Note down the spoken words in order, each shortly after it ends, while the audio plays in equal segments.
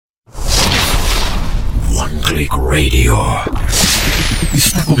Click Radio.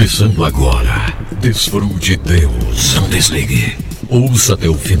 Está começando agora. Desfrute Deus. Não desligue. Ouça até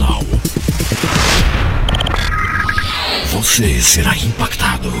o final. Você será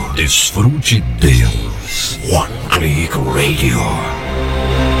impactado. Desfrute Deus. One Click Radio.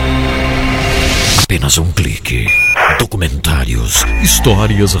 Apenas um clique. Documentários,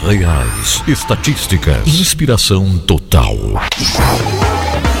 histórias reais, estatísticas, inspiração total.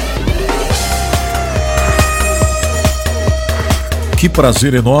 Que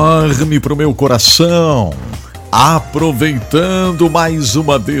prazer enorme para o meu coração. Aproveitando mais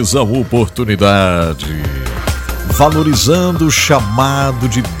uma vez a oportunidade. Valorizando o chamado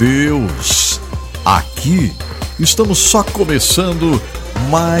de Deus. Aqui estamos só começando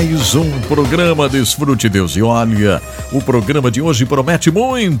mais um programa Desfrute Deus. E olha, o programa de hoje promete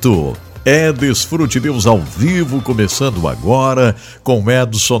muito. É Desfrute Deus ao vivo, começando agora, com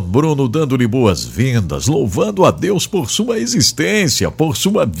Edson Bruno dando-lhe boas-vindas, louvando a Deus por sua existência, por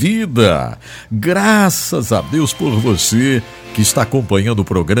sua vida. Graças a Deus por você que está acompanhando o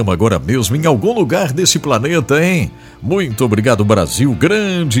programa agora mesmo em algum lugar desse planeta, hein? Muito obrigado, Brasil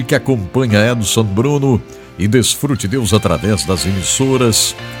grande, que acompanha Edson Bruno e Desfrute Deus através das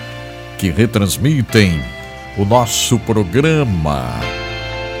emissoras que retransmitem o nosso programa.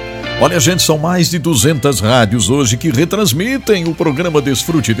 Olha, gente, são mais de 200 rádios hoje que retransmitem o programa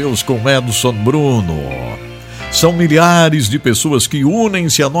Desfrute Deus com Edson Bruno. São milhares de pessoas que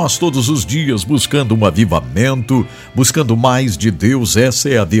unem-se a nós todos os dias buscando um avivamento, buscando mais de Deus. Essa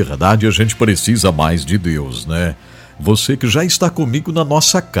é a verdade, a gente precisa mais de Deus, né? Você que já está comigo na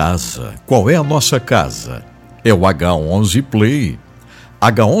nossa casa. Qual é a nossa casa? É o H11 Play.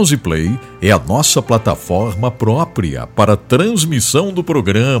 H11 Play é a nossa plataforma própria para transmissão do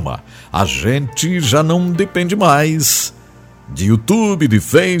programa. A gente já não depende mais de YouTube, de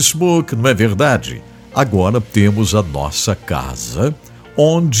Facebook, não é verdade? Agora temos a nossa casa,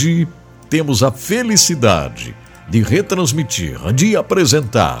 onde temos a felicidade de retransmitir, de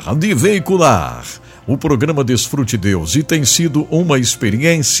apresentar, de veicular o programa Desfrute Deus, e tem sido uma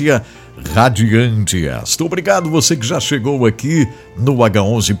experiência radiante esta. Obrigado você que já chegou aqui no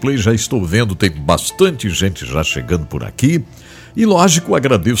H11 Play, já estou vendo, tem bastante gente já chegando por aqui. E lógico,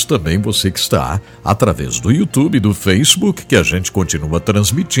 agradeço também você que está através do YouTube, do Facebook, que a gente continua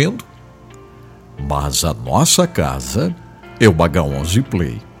transmitindo. Mas a nossa casa é o H11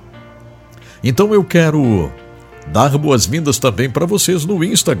 Play. Então eu quero dar boas-vindas também para vocês no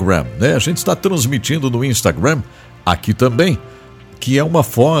Instagram, né? A gente está transmitindo no Instagram aqui também, que é uma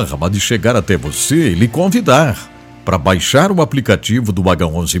forma de chegar até você e lhe convidar para baixar o aplicativo do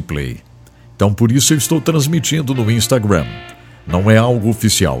H11 Play. Então por isso eu estou transmitindo no Instagram. Não é algo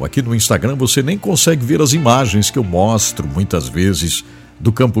oficial. Aqui no Instagram você nem consegue ver as imagens que eu mostro muitas vezes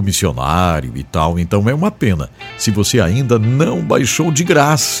do campo missionário e tal. Então é uma pena se você ainda não baixou de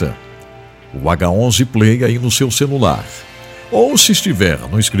graça o H11 Play aí no seu celular. Ou se estiver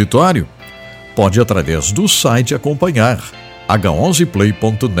no escritório, pode através do site acompanhar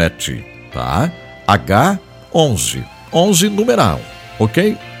h11play.net, tá? H11, 11 numeral,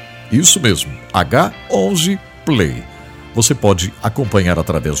 ok? Isso mesmo, H11 Play. Você pode acompanhar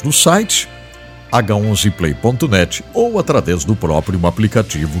através do site h11play.net ou através do próprio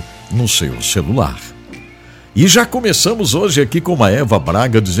aplicativo no seu celular. E já começamos hoje aqui com a Eva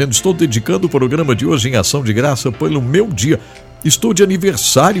Braga dizendo: estou dedicando o programa de hoje em ação de graça pelo meu dia. Estou de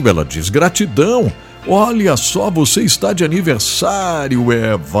aniversário, ela diz. Gratidão. Olha só, você está de aniversário,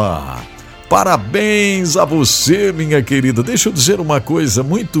 Eva. Parabéns a você, minha querida. Deixa eu dizer uma coisa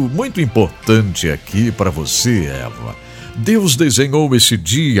muito importante aqui para você, Eva. Deus desenhou esse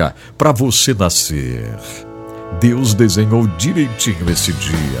dia para você nascer. Deus desenhou direitinho esse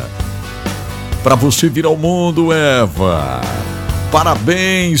dia para você vir ao mundo, Eva.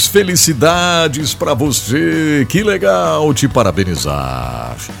 Parabéns, felicidades para você. Que legal te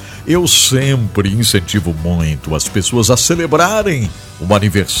parabenizar. Eu sempre incentivo muito as pessoas a celebrarem um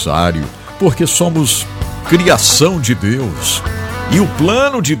aniversário, porque somos criação de Deus. E o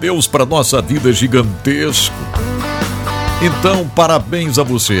plano de Deus para nossa vida é gigantesco. Então, parabéns a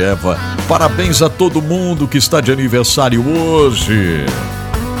você, Eva. Parabéns a todo mundo que está de aniversário hoje.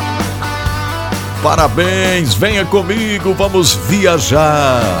 Parabéns, venha comigo, vamos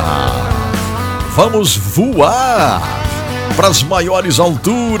viajar, vamos voar para as maiores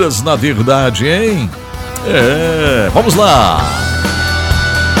alturas, na verdade, hein? Vamos lá!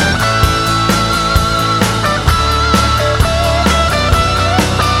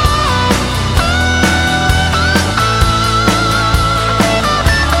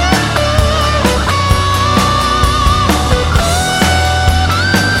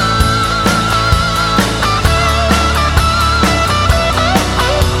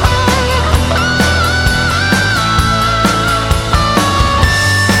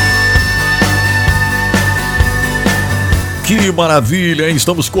 maravilha, hein?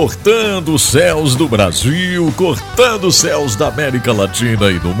 Estamos cortando os céus do Brasil, cortando os céus da América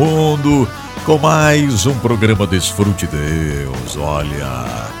Latina e do mundo, com mais um programa Desfrute Deus.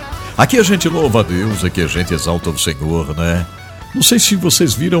 Olha, aqui a gente louva a Deus, aqui a gente exalta o Senhor, né? Não sei se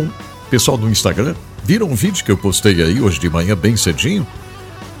vocês viram, pessoal no Instagram, viram um vídeo que eu postei aí hoje de manhã bem cedinho,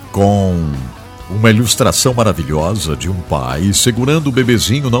 com uma ilustração maravilhosa de um pai segurando o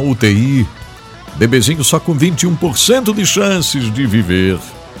bebezinho na UTI. Bebezinho só com 21% de chances de viver.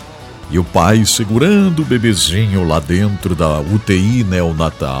 E o pai segurando o bebezinho lá dentro da UTI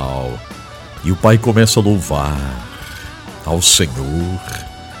neonatal. E o pai começa a louvar ao Senhor.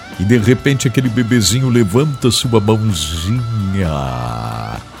 E de repente aquele bebezinho levanta sua mãozinha.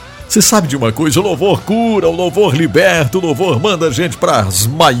 Você sabe de uma coisa? O louvor cura, o louvor liberta, o louvor manda a gente para as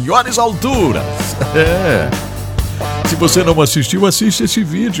maiores alturas. Se você não assistiu, assiste esse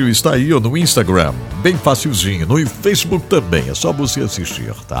vídeo, está aí no Instagram, bem facilzinho, no Facebook também, é só você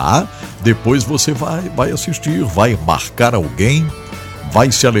assistir, tá? Depois você vai assistir, vai marcar alguém,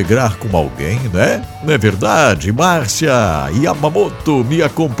 vai se alegrar com alguém, né? Não é verdade? Márcia Yamamoto me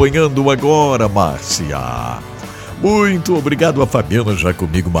acompanhando agora, Márcia. Muito obrigado a Fabiana já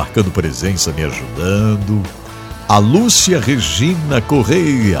comigo, marcando presença, me ajudando. A Lúcia Regina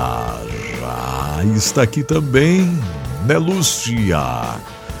Correia já está aqui também, né, Lúcia?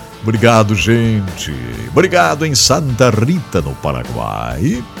 Obrigado, gente. Obrigado em Santa Rita, no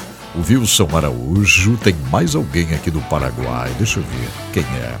Paraguai. O Wilson Araújo. Tem mais alguém aqui do Paraguai. Deixa eu ver quem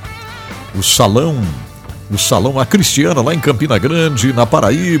é. O Salão, a Cristiana, lá em Campina Grande, na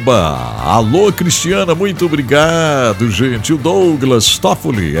Paraíba. Alô, Cristiana, muito obrigado, gente. O Douglas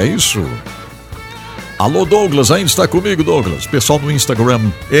Toffoli, é isso? Alô, Douglas, ainda está comigo, Douglas? Pessoal no Instagram,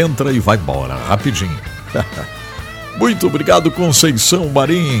 entra e vai embora, rapidinho. Muito obrigado, Conceição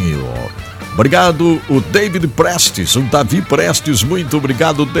Marinho. Obrigado, o David Prestes, o Davi Prestes. Muito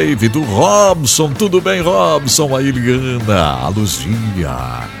obrigado, David. O Robson, tudo bem, Robson? A Eliana, a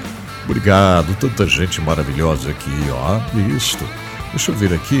Luzia. Obrigado, tanta gente maravilhosa aqui, ó. Isto. Deixa eu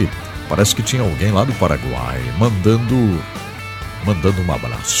ver aqui. Parece que tinha alguém lá do Paraguai mandando um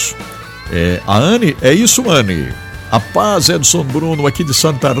abraço. A Anne, é isso, Anne? A paz, Edson Bruno, aqui de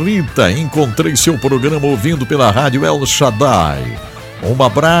Santa Rita. Encontrei seu programa ouvindo pela rádio El Shaddai. Um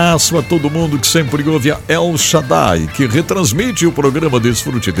abraço a todo mundo que sempre ouve a El Shaddai, que retransmite o programa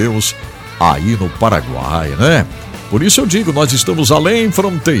Desfrute Deus aí no Paraguai, né? Por isso eu digo, nós estamos além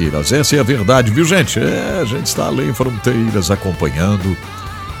fronteiras, essa é a verdade, viu, gente? A gente está além fronteiras acompanhando.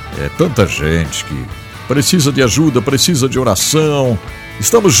 Tanta gente que precisa de ajuda, precisa de oração.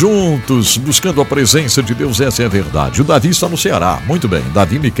 Estamos juntos, buscando a presença de Deus, essa é a verdade. O Davi está no Ceará, muito bem.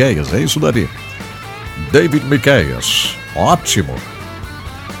 Davi Miqueias, é isso, Davi? David Miqueias, ótimo.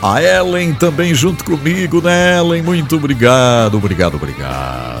 A Ellen também junto comigo, né, Ellen? Muito obrigado, obrigado.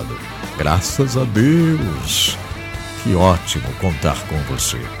 Graças a Deus. Que ótimo contar com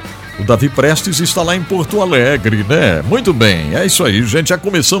você. O Davi Prestes está lá em Porto Alegre, né? Muito bem, é isso aí, gente. Já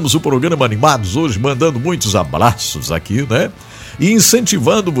começamos o programa animados hoje, mandando muitos abraços aqui, né? E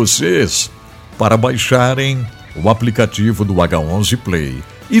incentivando vocês para baixarem o aplicativo do H11 Play.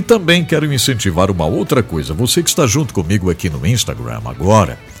 E também quero incentivar uma outra coisa. Você que está junto comigo aqui no Instagram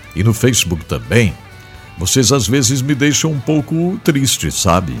agora e no Facebook também, vocês às vezes me deixam um pouco triste,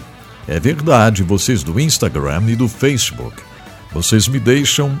 sabe? É verdade, vocês do Instagram e do Facebook, vocês me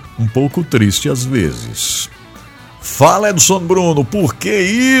deixam um pouco triste às vezes. Fala, Edson Bruno, por que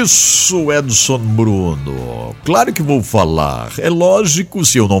isso, Edson Bruno? Claro que vou falar, é lógico,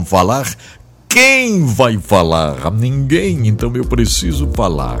 se eu não falar, quem vai falar? Ninguém, então eu preciso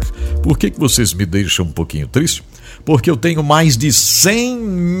falar. Por que vocês me deixam um pouquinho triste? Porque eu tenho mais de 100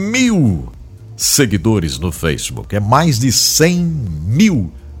 mil seguidores no Facebook, é mais de 100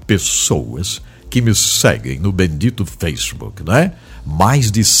 mil pessoas que me seguem no bendito Facebook, né? Mais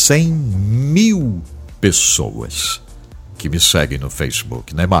de 100 mil pessoas que me seguem no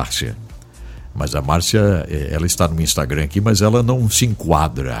Facebook, né, Márcia? Mas a Márcia, ela está no Instagram aqui, mas ela não se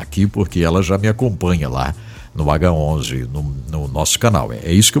enquadra aqui porque ela já me acompanha lá no H11, no nosso canal.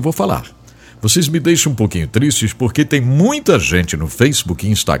 É isso que eu vou falar. Vocês me deixam um pouquinho tristes porque tem muita gente no Facebook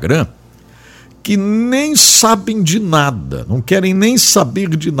e Instagram que nem sabem de nada, não querem nem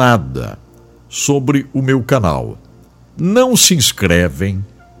saber de nada sobre o meu canal. Não se inscrevem,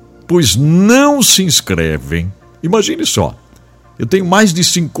 pois não se inscrevem. Imagine só, eu tenho mais de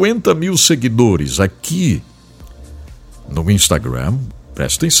 50 mil seguidores aqui no Instagram.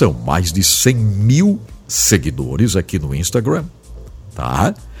 Presta atenção, mais de 100 mil seguidores aqui no Instagram,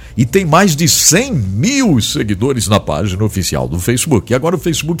 tá? E tem mais de 100 mil seguidores na página oficial do Facebook. E agora o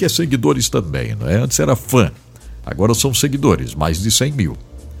Facebook é seguidores também, não é? Antes era fã. Agora são seguidores, mais de 100 mil.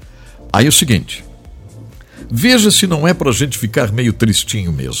 Aí é o seguinte, veja se não é pra gente ficar meio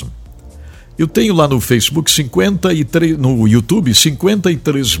tristinho mesmo. Eu tenho lá no Facebook no YouTube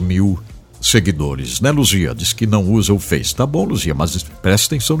 53 mil seguidores, né, Luzia? Diz que não usa o Face. Tá bom, Luzia, mas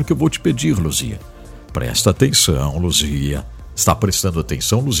presta atenção no que eu vou te pedir, Luzia. Presta atenção, Luzia. Está prestando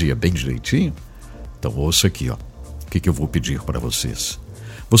atenção, Luzia, bem direitinho? Então ouça aqui, ó. O que eu vou pedir para vocês?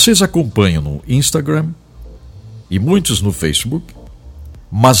 Vocês acompanham no Instagram e muitos no Facebook,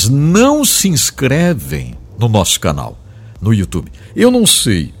 mas não se inscrevem no nosso canal, no YouTube. Eu não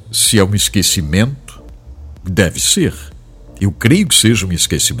sei se é um esquecimento, deve ser. Eu creio que seja um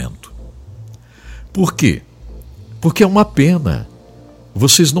esquecimento. Por quê? Porque é uma pena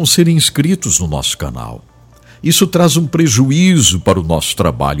vocês não serem inscritos no nosso canal. Isso traz um prejuízo para o nosso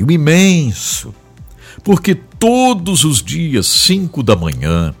trabalho imenso. Porque todos os dias, 5 da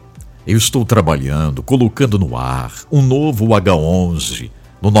manhã, eu estou trabalhando, colocando no ar um novo H11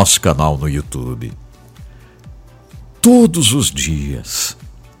 no nosso canal no YouTube. Todos os dias.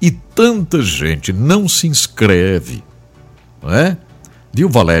 E tanta gente não se inscreve, não é? Viu,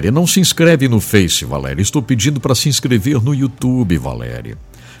 Valéria? Não se inscreve no Face, Valéria. Estou pedindo para se inscrever no YouTube, Valéria.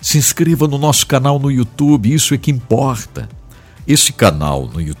 Se inscreva no nosso canal no YouTube, isso é que importa. Esse canal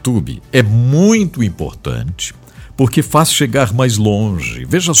no YouTube é muito importante porque faz chegar mais longe.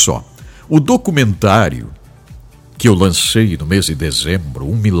 Veja só, o documentário que eu lancei no mês de dezembro,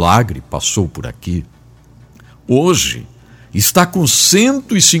 Um Milagre Passou Por Aqui, hoje está com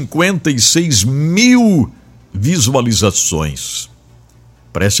 156 mil visualizações.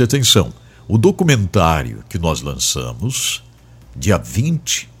 Preste atenção, o documentário que nós lançamos, dia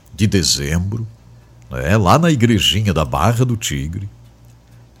 20 de dezembro, lá na igrejinha da Barra do Tigre,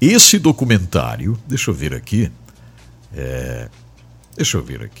 esse documentário, deixa eu ver aqui,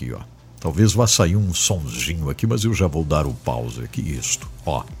 ó, talvez vá sair um sonzinho aqui, mas eu já vou dar o pause aqui, isto,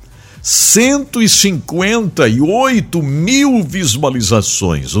 ó. 158 mil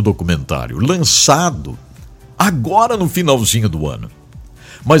visualizações o documentário, lançado agora no finalzinho do ano.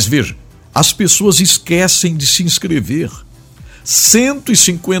 Mas veja, as pessoas esquecem de se inscrever.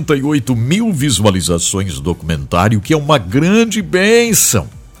 158 mil visualizações do documentário, que é uma grande bênção.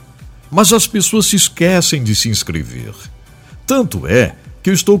 Mas as pessoas se esquecem de se inscrever. Tanto é que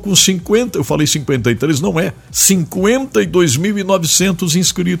eu estou com 52.900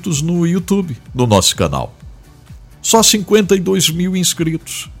 inscritos no YouTube, no nosso canal. Só 52 mil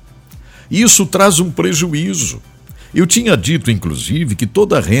inscritos. Isso traz um prejuízo. Eu tinha dito, inclusive, que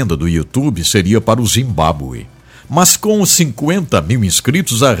toda a renda do YouTube seria para o Zimbábue. Mas com os 50 mil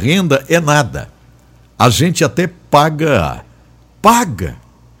inscritos, a renda é nada. A gente até paga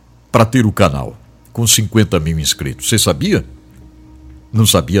para ter o canal com 50 mil inscritos. Você sabia? Não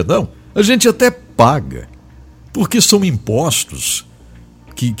sabia, não? A gente até paga, porque são impostos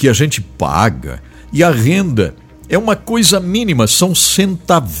que a gente paga, e a renda é uma coisa mínima, são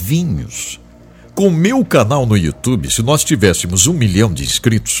centavinhos. Com o meu canal no YouTube, se nós tivéssemos 1 milhão de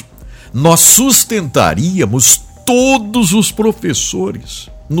inscritos, nós sustentaríamos todos os professores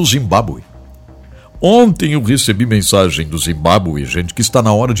no Zimbábue. Ontem eu recebi mensagem do Zimbábue, gente, que está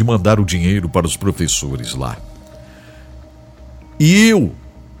na hora de mandar o dinheiro para os professores lá. E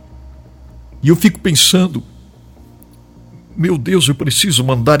eu fico pensando, meu Deus, eu preciso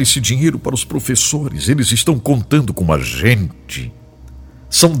mandar esse dinheiro para os professores. Eles estão contando com a gente.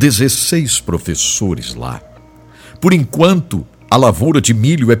 São 16 professores lá. Por enquanto, a lavoura de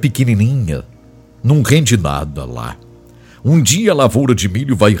milho é pequenininha. Não rende nada lá. Um dia a lavoura de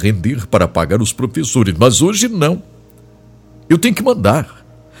milho vai render para pagar os professores, mas hoje não. Eu tenho que mandar.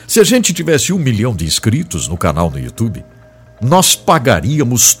 Se a gente tivesse 1 milhão de inscritos no canal no YouTube, nós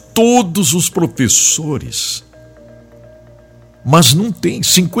pagaríamos todos os professores. Mas não tem.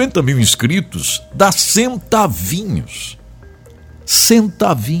 50 mil inscritos dá centavinhos.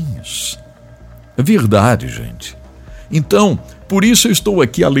 Centavinhos. É verdade, gente. Então, por isso eu estou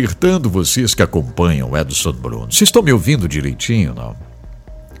aqui alertando vocês que acompanham o Edson Bruno. Vocês estão me ouvindo direitinho, não?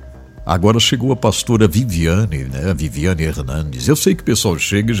 Agora chegou a pastora Viviane, né? Viviane Hernandes. Eu sei que o pessoal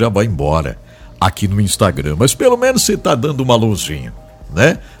chega e já vai embora aqui no Instagram, mas pelo menos você está dando uma luzinha,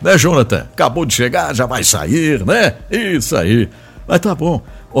 né? Né, Jonathan? Acabou de chegar, já vai sair, né? Isso aí. Mas tá bom.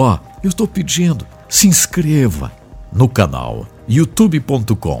 Ó, eu estou pedindo, se inscreva no canal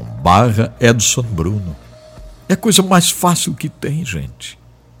youtube.com/Edson Bruno. É a coisa mais fácil que tem, gente.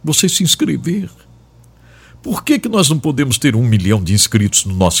 Você se inscrever. Por que nós não podemos ter 1 milhão de inscritos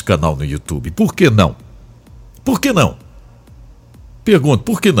no nosso canal no YouTube? Por que não? Por que não? Pergunto,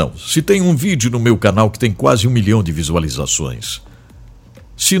 por que não? Se tem um vídeo no meu canal que tem quase 1 milhão de visualizações.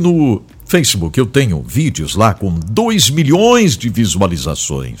 Se no Facebook, eu tenho vídeos lá com 2 milhões de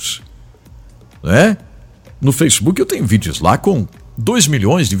visualizações, né? No Facebook eu tenho vídeos lá com 2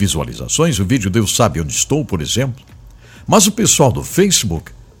 milhões de visualizações, o vídeo Deus Sabe Onde Estou, por exemplo. Mas o pessoal do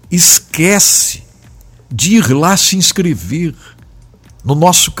Facebook esquece de ir lá se inscrever no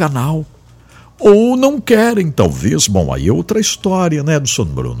nosso canal. Ou não querem, talvez. Bom, aí é outra história, né, Edson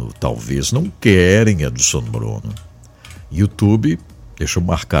Bruno? Talvez não querem, Edson Bruno. YouTube, deixa eu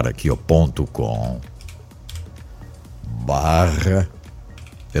marcar aqui, ó, .com/.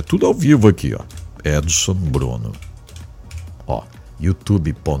 É tudo ao vivo aqui, ó. Edson Bruno. Ó,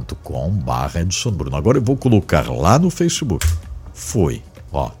 youtube.com/Edson Bruno. Agora eu vou colocar lá no Facebook. Foi,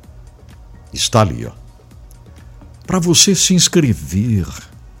 ó. Está ali, ó. Para você se inscrever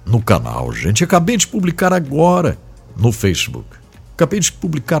no canal, gente. Acabei de publicar agora no Facebook. Acabei de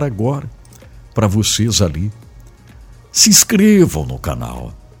publicar agora para vocês ali. Se inscrevam no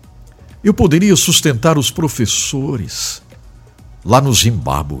canal. Eu poderia sustentar os professores lá no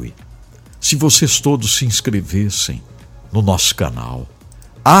Zimbábue se vocês todos se inscrevessem no nosso canal.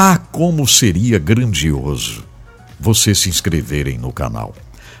 Ah, como seria grandioso vocês se inscreverem no canal.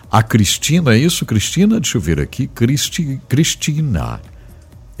 A Cristina, é isso, Cristina? Deixa eu ver aqui. Cristina.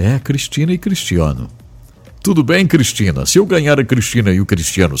 É, Cristina e Cristiano. Tudo bem, Cristina? Se eu ganhar a Cristina e o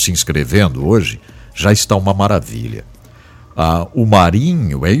Cristiano se inscrevendo hoje, já está uma maravilha. O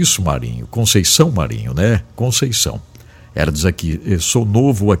Marinho, é isso, Marinho? Conceição Marinho, né? Conceição. Ela diz aqui, eu sou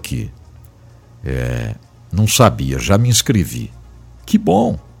novo aqui. Não sabia, já me inscrevi. Que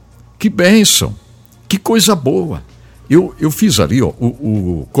bom, que bênção, que coisa boa. Eu fiz ali, ó,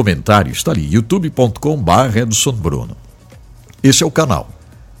 o comentário está ali, youtube.com/Edson Bruno. Esse é o canal,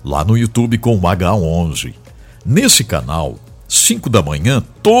 lá no YouTube com o H11. Nesse canal, 5 da manhã,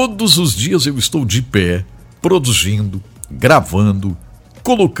 todos os dias eu estou de pé, produzindo, gravando,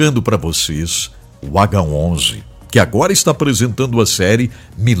 colocando para vocês o H11, que agora está apresentando a série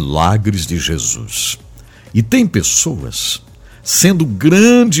Milagres de Jesus. E tem pessoas sendo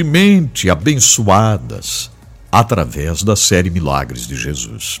grandemente abençoadas através da série Milagres de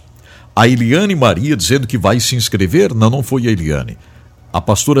Jesus. A Eliane Maria dizendo que vai se inscrever. Não foi a Eliane. A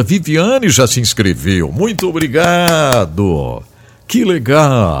pastora Viviane já se inscreveu. Muito obrigado. Que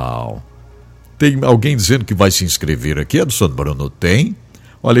legal. Tem alguém dizendo que vai se inscrever aqui, Edson Bruno? Tem.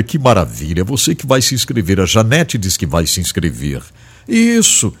 Olha que maravilha. Você que vai se inscrever. A Janete diz que vai se inscrever.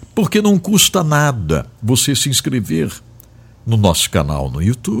 Isso, porque não custa nada você se inscrever no nosso canal no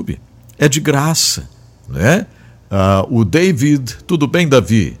YouTube. É de graça, né? O David, tudo bem,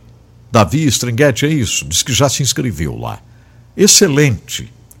 Davi? Davi Stringhetti, é isso? Diz que já se inscreveu lá. Excelente,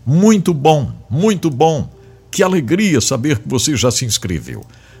 muito bom, muito bom. Que alegria saber que você já se inscreveu.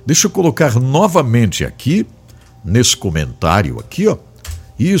 Deixa eu colocar novamente aqui, nesse comentário aqui, ó.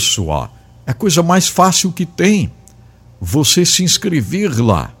 Isso, ó, é a coisa mais fácil que tem. Você se inscrever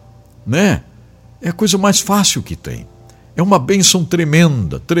lá, né? É a coisa mais fácil que tem. É uma bênção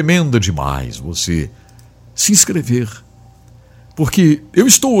tremenda, tremenda demais você se inscrever. Porque eu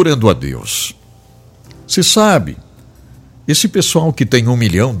estou orando a Deus. Você sabe, esse pessoal que tem 1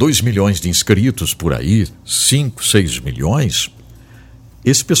 milhão, 2 milhões de inscritos por aí, 5, 6 milhões,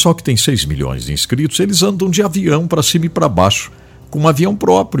 esse pessoal que tem 6 milhões de inscritos, eles andam de avião para cima e para baixo, com um avião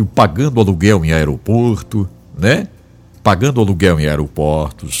próprio, pagando aluguel em aeroporto, né? Pagando aluguel em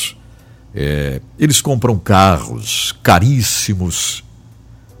aeroportos. Eles compram carros caríssimos,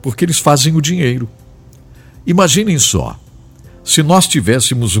 porque eles fazem o dinheiro. Imaginem só, se nós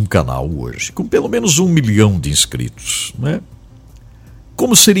tivéssemos um canal hoje, com pelo menos 1 milhão de inscritos, né?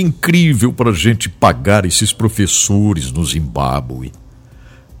 Como seria incrível para a gente pagar esses professores no Zimbábue.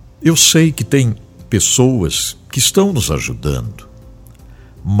 Eu sei que tem pessoas que estão nos ajudando,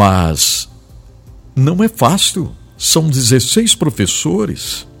 mas não é fácil. São 16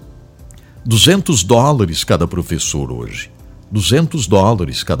 professores, $200 cada professor hoje.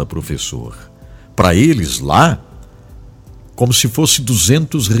 $200 cada professor. Para eles lá, como se fosse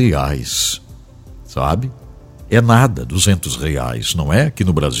R$200, sabe? É nada, R$200, não é? Aqui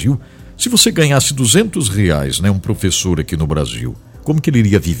no Brasil, se você ganhasse R$200, né, um professor aqui no Brasil, como que ele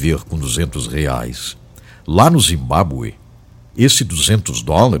iria viver com R$200? Lá no Zimbábue, esse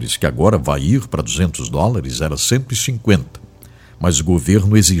 $200, que agora vai ir para $200, era 150. Mas o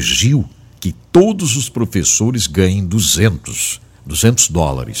governo exigiu que todos os professores ganhem $200.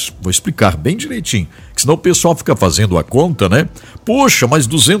 Vou explicar bem direitinho, que senão o pessoal fica fazendo a conta, né? Poxa, mas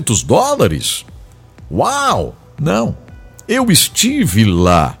 $200? Uau! Não, eu estive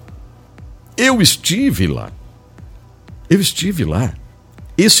lá.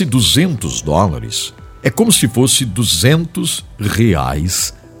 Esse $200 é como se fosse R$200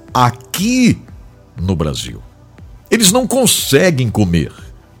 aqui no Brasil. Eles não conseguem comer.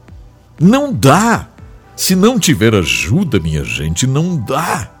 Não dá. Se não tiver ajuda, minha gente, não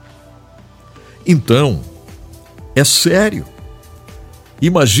dá. Então, é sério.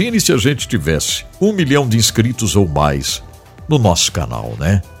 Imagine se a gente tivesse 1 milhão de inscritos ou mais no nosso canal,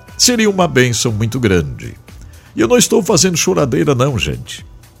 né? Seria uma bênção muito grande. E eu não estou fazendo choradeira não, gente.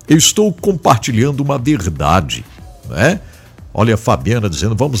 Eu estou compartilhando uma verdade, né? Olha a Fabiana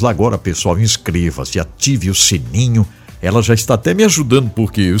dizendo, vamos lá agora, pessoal, inscreva-se, ative o sininho. Ela já está até me ajudando,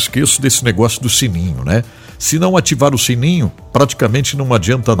 porque eu esqueço desse negócio do sininho, né? Se não ativar o sininho, praticamente não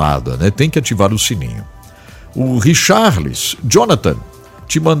adianta nada, né? Tem que ativar o sininho. O Richarles, Jonathan,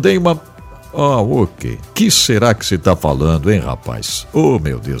 te mandei uma... ok. Que será que você está falando, hein, rapaz? Oh,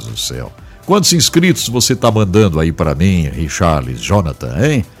 meu Deus do céu. Quantos inscritos você está mandando aí para mim, Richarles, Jonathan,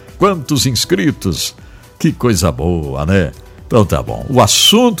 hein? Quantos inscritos? Que coisa boa, né? Então tá bom. O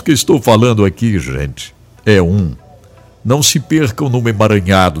assunto que estou falando aqui, gente, é não se percam num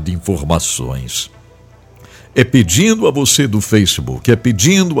emaranhado de informações. É pedindo a você do Facebook, é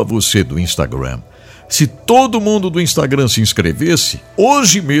pedindo a você do Instagram. Se todo mundo do Instagram se inscrevesse,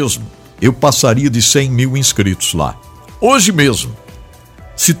 hoje mesmo eu passaria de 100 mil inscritos lá. Hoje mesmo.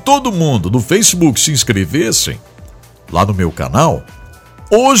 Se todo mundo do Facebook se inscrevessem lá no meu canal,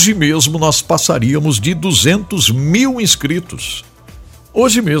 hoje mesmo nós passaríamos de 200 mil inscritos.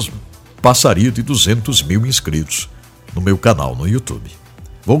 Hoje mesmo passaria de 200 mil inscritos no meu canal no YouTube.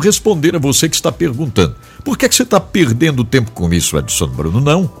 Vou responder a você que está perguntando. Por que você está perdendo tempo com isso, Edson Bruno?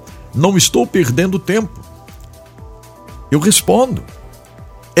 Não estou perdendo tempo. Eu respondo.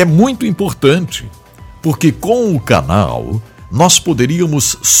 É muito importante, porque com o canal nós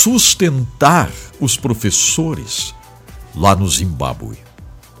poderíamos sustentar os professores lá no Zimbábue.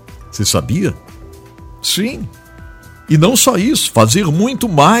 Você sabia? Sim. E não só isso, fazer muito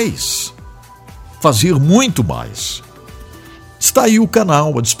mais. Fazer muito mais. Está aí o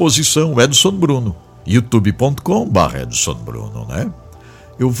canal à disposição, Edson Bruno, youtube.com/Edson Bruno, né?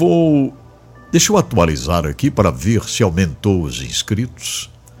 Deixa eu atualizar aqui para ver se aumentou os inscritos.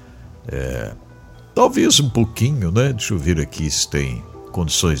 Talvez um pouquinho, né? Deixa eu ver aqui se tem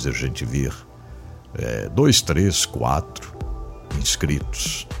condições de a gente ver. 2, 3, 4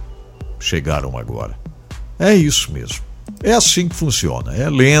 inscritos chegaram agora. É isso mesmo. É assim que funciona. É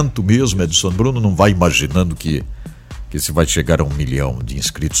lento mesmo, Edson Bruno não vai imaginando que se vai chegar a 1 milhão de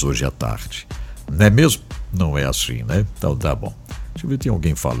inscritos hoje à tarde. Não é mesmo? Não é assim, né? Então tá bom. Deixa eu ver, tem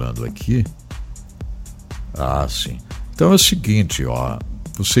alguém falando aqui. Sim. Então é o seguinte,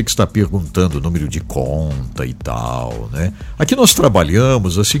 você que está perguntando o número de conta e tal, né? Aqui nós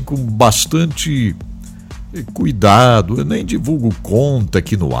trabalhamos assim com bastante cuidado. Eu nem divulgo conta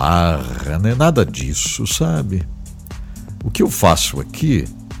aqui no ar, né? Nada disso, sabe? O que eu faço aqui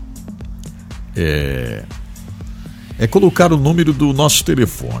é colocar o número do nosso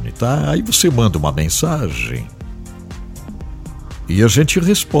telefone, tá? Aí você manda uma mensagem e a gente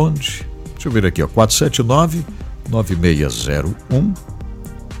responde. Deixa eu ver aqui,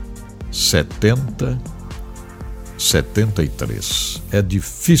 479-9601-7073. É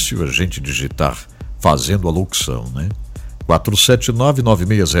difícil a gente digitar fazendo a locução, né?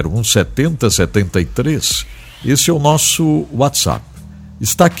 479-9601-7073. Esse é o nosso WhatsApp.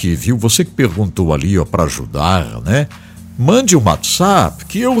 Está aqui, viu? Você que perguntou ali, para ajudar, né? Mande um WhatsApp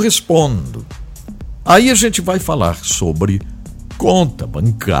que eu respondo. Aí a gente vai falar sobre conta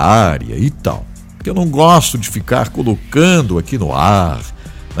bancária e tal. Porque eu não gosto de ficar colocando aqui no ar,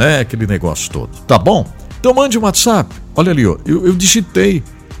 né? Aquele negócio todo. Tá bom? Então mande um WhatsApp. Olha ali, eu digitei.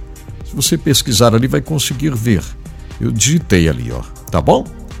 Se você pesquisar ali, vai conseguir ver. Eu digitei ali, tá bom?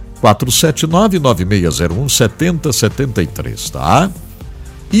 479-9601-7073, tá?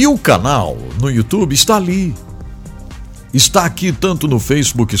 E o canal no YouTube está ali. Está aqui tanto no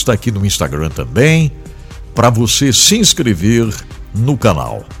Facebook, está aqui no Instagram também, para você se inscrever no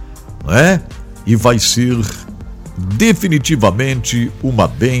canal, né? E vai ser definitivamente uma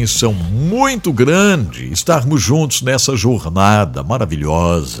bênção muito grande estarmos juntos nessa jornada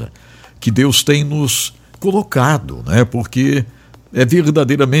maravilhosa que Deus tem nos colocado, né? Porque é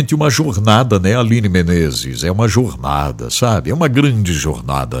verdadeiramente uma jornada, né, Aline Menezes? É uma jornada, sabe? É uma grande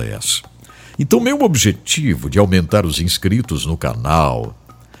jornada essa. Então, meu objetivo de aumentar os inscritos no canal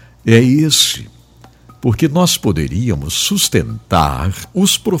é esse, porque nós poderíamos sustentar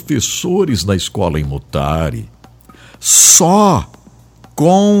os professores na escola Imutare só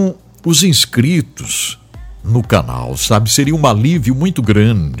com os inscritos no canal, sabe? Seria um alívio muito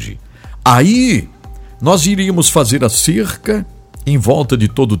grande. Aí, nós iríamos fazer a cerca em volta de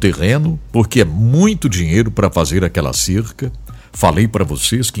todo o terreno, porque é muito dinheiro para fazer aquela cerca. Falei para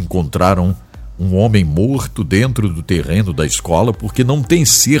vocês que encontraram um homem morto dentro do terreno da escola porque não tem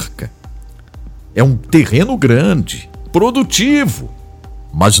cerca. É um terreno grande, produtivo,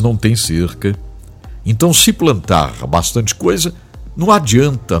 mas não tem cerca. Então, se plantar bastante coisa, não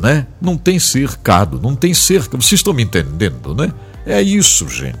adianta, né? Não tem cercado, não tem cerca. Vocês estão me entendendo, né? É isso,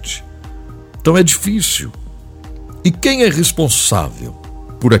 gente. Então é difícil. E quem é responsável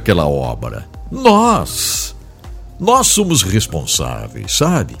por aquela obra? Nós. Nós somos responsáveis,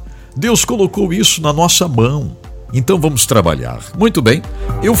 sabe? Deus colocou isso na nossa mão. Então vamos trabalhar. Muito bem,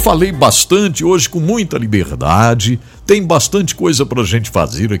 eu falei bastante hoje com muita liberdade. Tem bastante coisa para a gente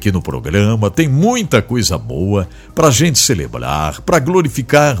fazer aqui no programa. Tem muita coisa boa para a gente celebrar, para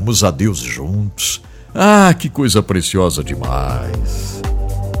glorificarmos a Deus juntos. Ah, que coisa preciosa demais.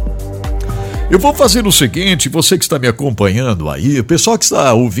 Eu vou fazer o seguinte, você que está me acompanhando aí, pessoal que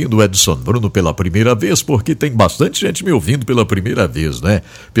está ouvindo o Edson Bruno pela primeira vez, porque tem bastante gente me ouvindo pela primeira vez, né?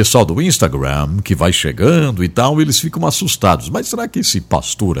 Pessoal do Instagram que vai chegando e tal, eles ficam assustados. Mas será que esse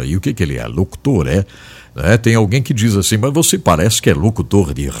pastor aí, o que ele é? Locutor, é? Tem alguém que diz assim, mas você parece que é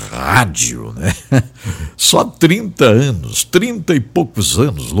locutor de rádio, né? Só 30 anos, 30 e poucos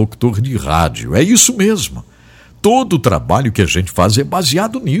anos, locutor de rádio. É isso mesmo. Todo o trabalho que a gente faz é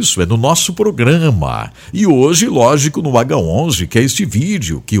baseado nisso, é no nosso programa. E hoje, lógico, no H11, que é este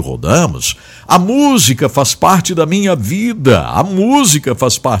vídeo que rodamos, a música faz parte da minha vida, a música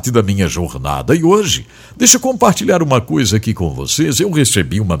faz parte da minha jornada. E hoje, deixa eu compartilhar uma coisa aqui com vocês. Eu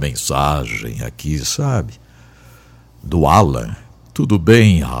recebi uma mensagem aqui, sabe? Do Alan. Tudo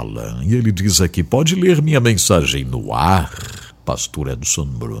bem, Alan? E ele diz aqui, pode ler minha mensagem no ar, pastor Edson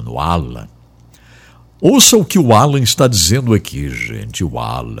Bruno, Alan. Ouça o que o Alan está dizendo aqui, gente, o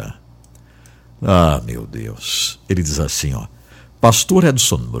Alan. Ah, meu Deus. Ele diz assim, ó. Pastor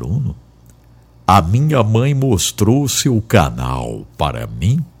Edson Bruno, a minha mãe mostrou seu canal para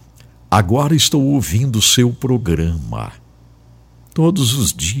mim. Agora estou ouvindo seu programa. Todos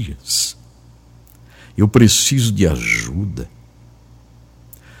os dias. Eu preciso de ajuda.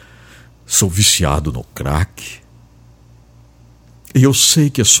 Sou viciado no crack. E eu sei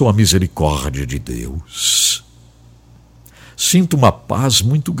que é só a misericórdia de Deus. Sinto uma paz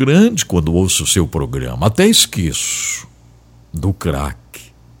muito grande quando ouço o seu programa. Até esqueço do crack.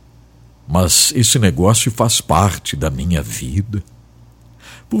 Mas esse negócio faz parte da minha vida.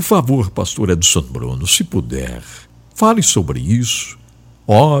 Por favor, pastor Edson Bruno, se puder, fale sobre isso.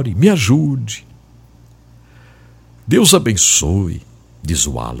 Ore, me ajude. Deus abençoe, diz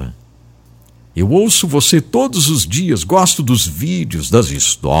o Alan. Eu ouço você todos os dias, gosto dos vídeos, das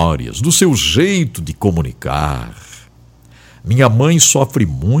histórias, do seu jeito de comunicar. Minha mãe sofre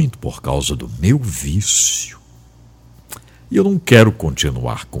muito por causa do meu vício. E eu não quero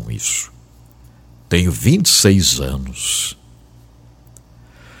continuar com isso. Tenho 26 anos.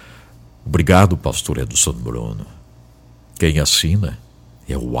 Obrigado, pastor Edson Bruno. Quem assina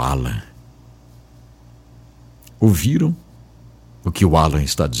é o Alan. Ouviram o que o Alan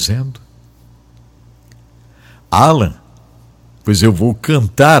está dizendo? Alan, pois eu vou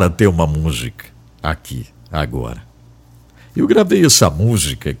cantar até uma música aqui, agora. Eu gravei essa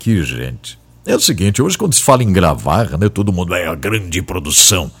música aqui, gente. É o seguinte, hoje quando se fala em gravar, né, todo mundo é a grande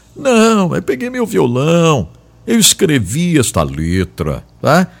produção. Não, eu peguei meu violão, eu escrevi esta letra,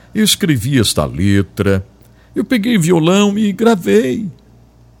 tá? Eu peguei violão e gravei.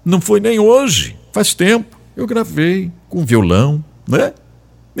 Não foi nem hoje, faz tempo. Eu gravei com violão, né?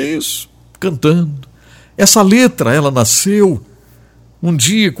 Isso, cantando. Essa letra, ela nasceu um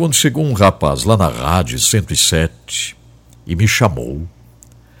dia quando chegou um rapaz lá na rádio 107 e me chamou.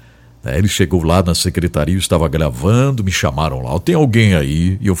 Ele chegou lá na secretaria, eu estava gravando, me chamaram lá. Tem alguém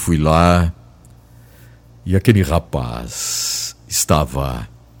aí? E eu fui lá. E aquele rapaz estava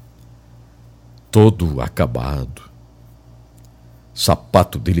todo acabado.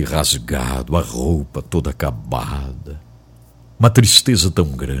 Sapato dele rasgado, a roupa toda acabada. Uma tristeza tão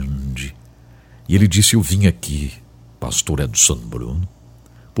grande. E ele disse, eu vim aqui, pastor Edson Bruno,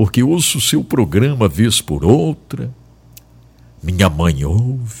 porque ouço o seu programa vez por outra. Minha mãe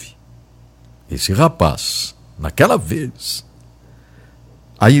ouve. Esse rapaz, naquela vez.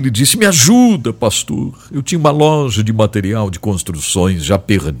 Aí ele disse, me ajuda, pastor. Eu tinha uma loja de material de construções, já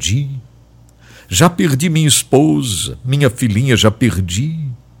perdi. Já perdi minha esposa, minha filhinha já perdi.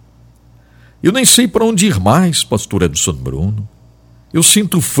 Eu nem sei para onde ir mais, pastor Edson Bruno. Eu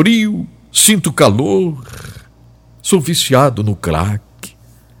sinto frio, sinto calor, sou viciado no crack.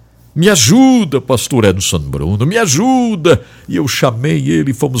 Me ajuda, pastor Edson Bruno, me ajuda. E eu chamei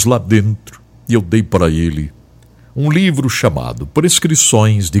ele, fomos lá dentro, e eu dei para ele um livro chamado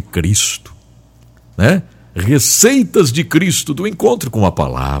Prescrições de Cristo, né? receitas de Cristo, do encontro com a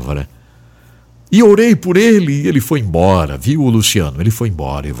palavra. E orei por ele e ele foi embora, viu, Luciano? Ele foi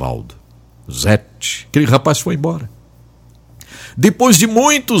embora, Evaldo. Zete, aquele rapaz foi embora. Depois de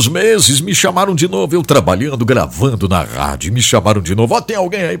muitos meses, me chamaram de novo, eu trabalhando, gravando na rádio, me chamaram de novo, tem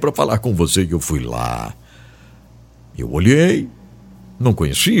alguém aí para falar com você? E eu fui lá. Eu olhei, não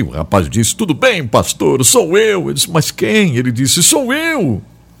conheci, o rapaz disse, tudo bem, pastor, sou eu. Eu disse, mas quem? Ele disse, sou eu,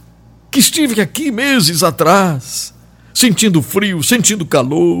 que estive aqui meses atrás, sentindo frio, sentindo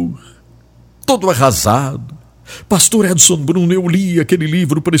calor, todo arrasado. Pastor Edson Bruno, eu li aquele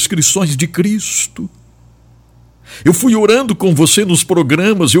livro Prescrições de Cristo. Eu fui orando com você nos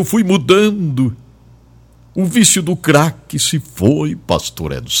programas, eu fui mudando. O vício do crack se foi,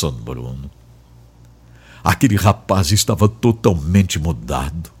 pastor Edson Bruno. Aquele rapaz estava totalmente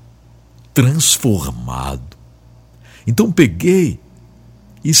mudado, transformado. Então peguei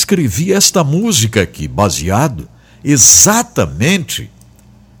e escrevi esta música aqui, baseado exatamente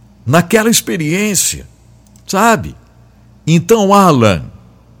naquela experiência, sabe? Então, Alan,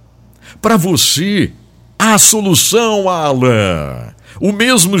 para você, a solução, Alan. O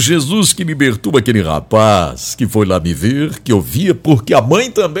mesmo Jesus que libertou aquele rapaz que foi lá me ver, que ouvia, porque a mãe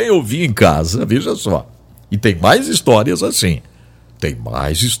também ouvia em casa, veja só. E tem mais histórias assim. Tem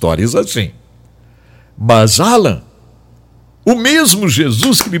mais histórias assim. Mas, Alan, o mesmo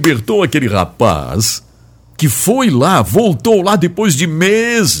Jesus que libertou aquele rapaz, que foi lá, voltou lá depois de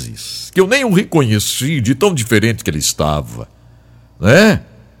meses, que eu nem o reconheci, de tão diferente que ele estava, né?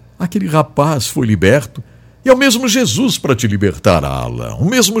 Aquele rapaz foi liberto, e é o mesmo Jesus para te libertar, Alan, o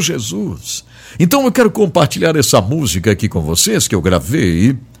mesmo Jesus. Então eu quero compartilhar essa música aqui com vocês, que eu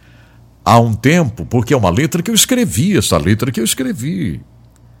gravei há um tempo, porque é uma letra que eu escrevi, essa letra que eu escrevi.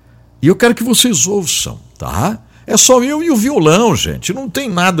 E eu quero que vocês ouçam, tá? É só eu e o violão, gente, não tem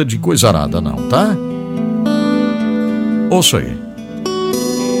nada de coisa arada não, tá? Ouça aí.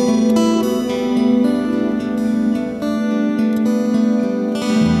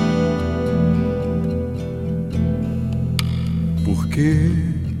 Por que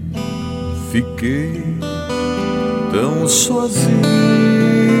fiquei tão sozinho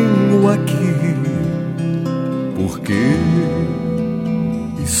aqui? Por que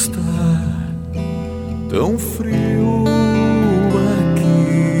está tão frio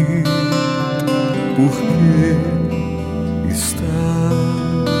aqui? Por que está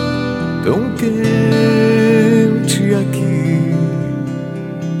tão quente aqui?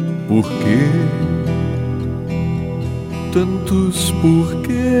 Por que tantos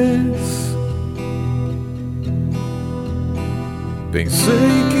porquês? Pensei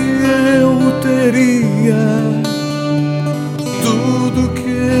que eu teria tudo que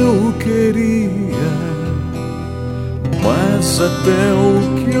eu queria, mas até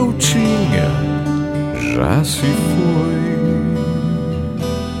o que eu tinha já se foi.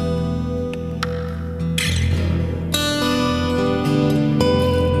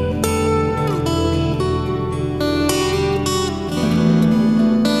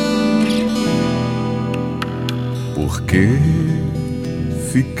 Por que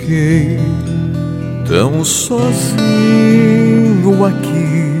fiquei tão sozinho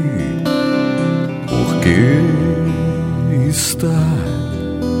aqui? Por que está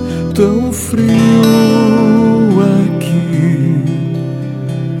tão frio aqui?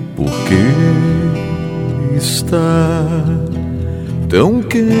 Por que está tão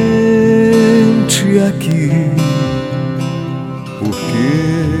quente aqui? Por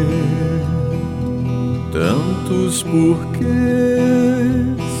que tantos porquês?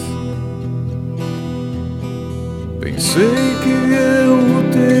 Pensei que eu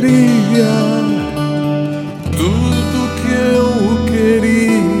teria tudo que eu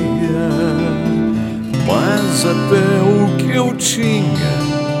queria, mas até o que eu tinha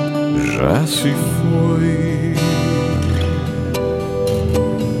já se foi.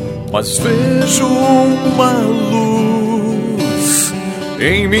 Mas vejo uma luz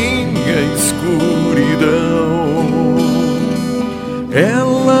em minha escuridão.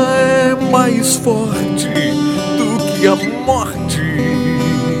 Ela é mais forte do que a morte.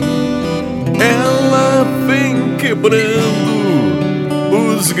 Ela vem quebrando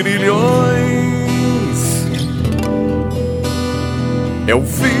os grilhões. É o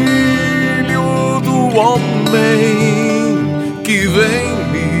Filho do Homem que vem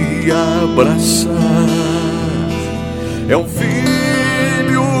me abraçar. É o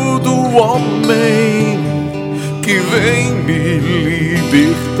Filho do Homem que vem me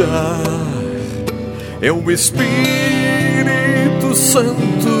libertar. É o Espírito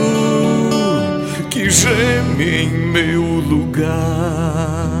Santo que geme em meu lugar.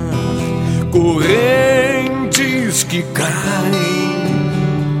 correntes que caem,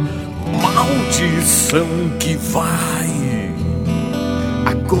 maldição que vai.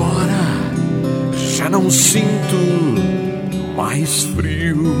 Agora já não sinto mais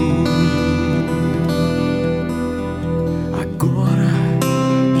frio. Agora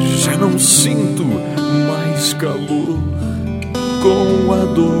já não sinto mais calor com a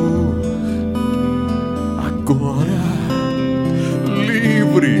dor. Agora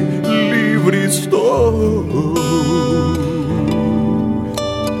livre, livre estou.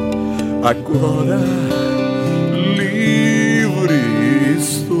 Agora livre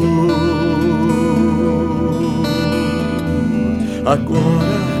estou.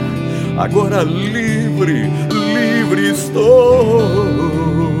 Agora livre, livre estou.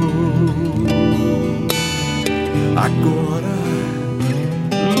 Agora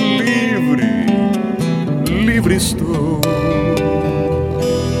livre, livre estou.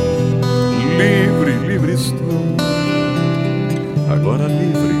 Livre, livre estou. Agora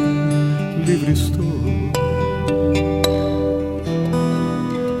livre, livre estou.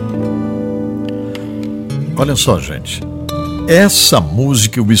 Olha só, gente. Essa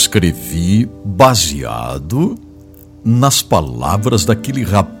música eu escrevi baseado nas palavras daquele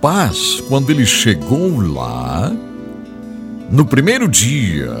rapaz quando ele chegou lá no primeiro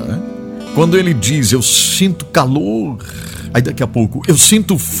dia, quando ele diz: eu sinto calor, aí daqui a pouco eu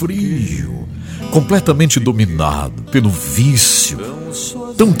sinto frio, completamente dominado pelo vício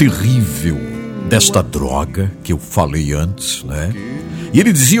tão terrível desta droga que eu falei antes, né? E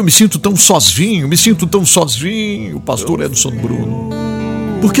ele dizia: eu me sinto tão sozinho, pastor Edson Bruno.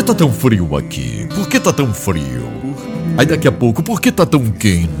 Por que tá tão frio aqui? Por que tá tão frio? Aí daqui a pouco, por que tá tão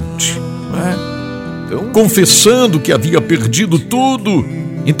quente? Confessando que havia perdido tudo,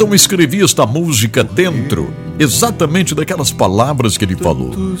 então escrevi esta música dentro exatamente daquelas palavras que ele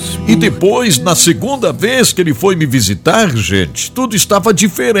falou. E depois, na segunda vez que ele foi me visitar, gente, tudo estava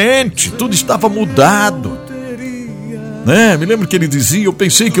diferente, tudo estava mudado. Né? Me lembro que ele dizia: eu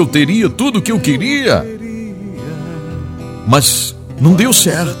pensei que eu teria tudo o que eu queria, mas não deu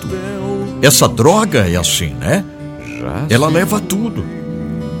certo. Essa droga é assim, né? Ela leva tudo.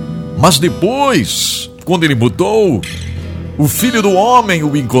 Mas depois, quando ele mudou, o Filho do Homem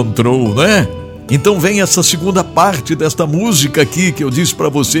o encontrou, né? Então vem essa segunda parte desta música aqui que eu disse para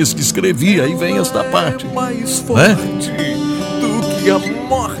vocês que escrevi. Aí vem esta parte, mais forte do que a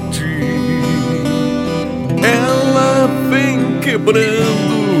morte. Ela vem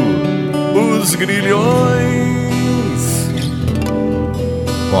quebrando os grilhões.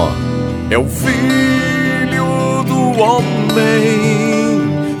 Ó, é o Filho do Homem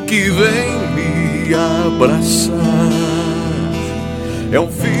que vem me abraçar. É o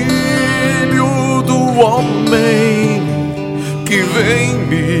Filho do Homem que vem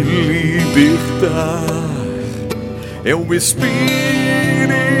me libertar. É o Espírito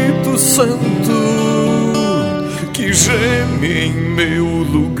Santo que geme em meu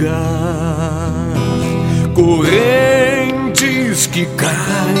lugar. Correntes que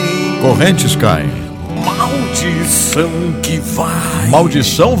caem, maldição que vai,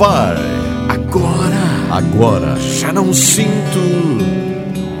 agora já não sinto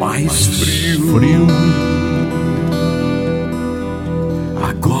mais frio.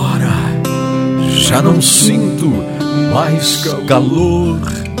 Agora já não sinto mais calor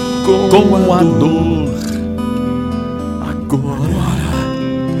com a dor. Agora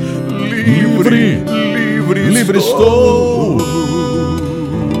livre, livre estou.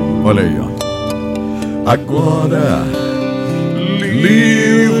 olha aí, ó. Agora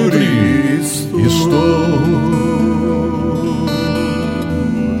livre estou.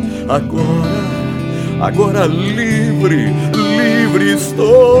 Agora livre, livre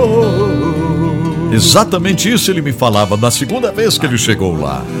estou. Exatamente isso ele me falava na segunda vez que ele chegou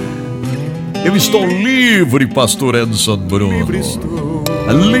lá. Eu estou livre, pastor Edson Bruno. Livre estou.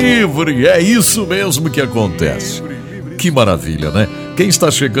 Livre, é isso mesmo que acontece. Que maravilha, né? Quem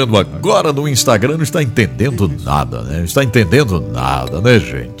está chegando agora no Instagram não está entendendo nada, né? Não está entendendo nada, né,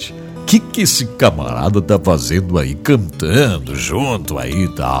 gente? O que esse camarada tá fazendo aí, cantando junto aí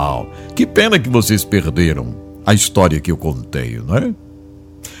e tal? Que pena que vocês perderam a história que eu contei, não é?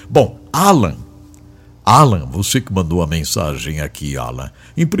 Bom, Alan, você que mandou a mensagem aqui, Alan.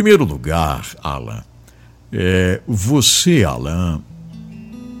 Em primeiro lugar, Alan,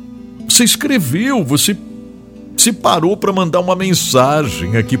 você escreveu, você se parou para mandar uma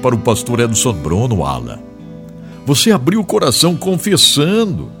mensagem aqui para o pastor Edson Bruno, Alan. Você abriu o coração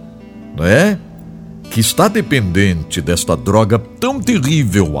confessando, né, que está dependente desta droga tão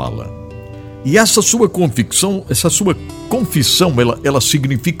terrível, Alan. E essa sua confissão, ela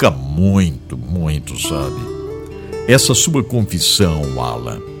significa muito, muito, sabe? Essa sua confissão,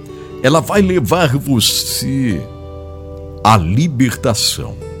 Alan, ela vai levar você à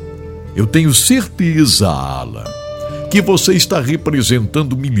libertação. Eu tenho certeza, Alan, que você está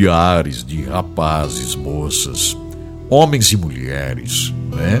representando milhares de rapazes, moças, homens e mulheres,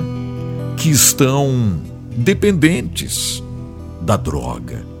 né? Que estão dependentes da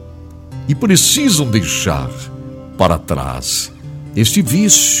droga e precisam deixar para trás este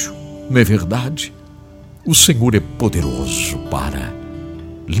vício, não é verdade? O Senhor é poderoso para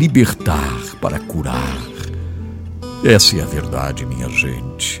libertar, para curar. Essa é a verdade, minha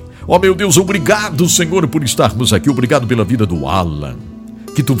gente. Oh, meu Deus, obrigado, Senhor, por estarmos aqui. Obrigado pela vida do Alan,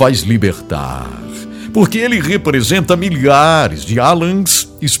 que tu vais libertar, porque ele representa milhares de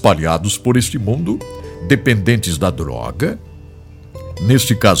Alans espalhados por este mundo, dependentes da droga,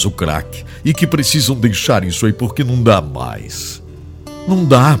 neste caso o crack, e que precisam deixar isso aí porque não dá mais. Não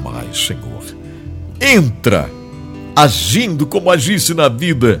dá mais, Senhor. Entra agindo como agisse na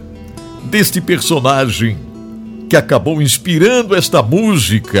vida deste personagem que acabou inspirando esta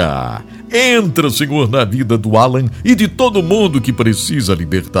música. Entra, Senhor, na vida do Alan e de todo mundo que precisa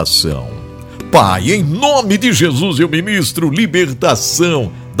libertação. Pai, em nome de Jesus eu ministro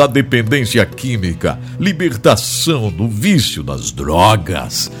libertação da dependência química, libertação do vício das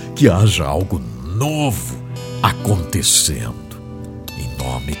drogas, que haja algo novo acontecendo. Em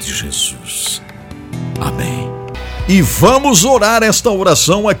nome de Jesus. Amém. E vamos orar esta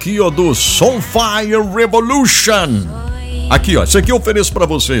oração aqui, ó, do Soulfire Revolution. Aqui, ó, isso aqui eu ofereço pra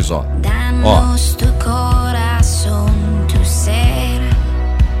vocês, ó. Ó.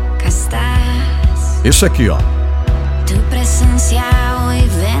 Esse aqui, ó. Tu presencia hoy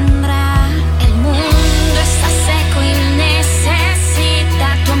vendrá. El mundo está seco y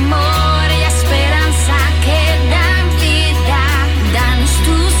necesita tu amor y esperanza que dan vida. Danos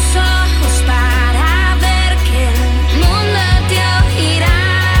tus ojos para ver que el mundo te oirá.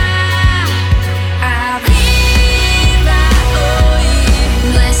 Aviva hoy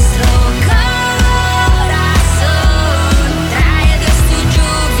nuestro corazón. Trae Dios tu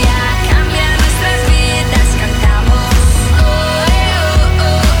lluvia, cambia nuestras vidas. Cantamos oh, oh,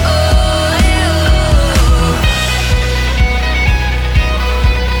 oh, oh, oh.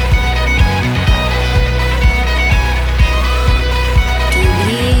 Tu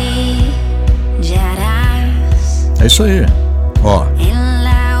brillarás É isso aí. Ó. en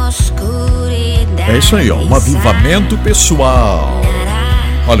la oscuridad. É isso aí, ó. Um avivamento pessoal.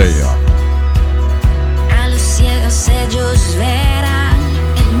 Olha aí, ó. A los ciegos ellos verán.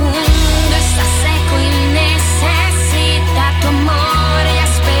 El mundo está seco y necesita tu amor y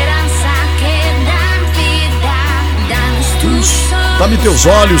esperanza que dan vida. Danos tus ojos. Dá-me teus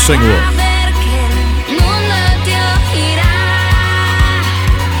olhos, Senhor. Para ver que el mundo te oirá.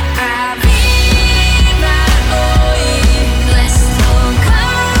 Aviva hoy nuestro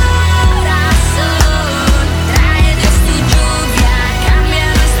corazón. Trae Dios tu lluvia, cambia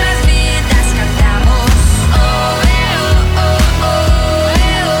nuestras vidas. Cantamos oh, oh, oh, oh,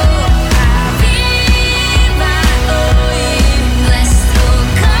 oh. Aviva hoy nuestro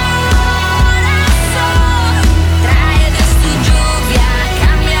corazón. Trae Dios tu lluvia,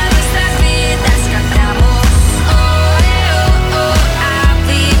 cambia nuestras vidas. Cantamos oh, oh, oh.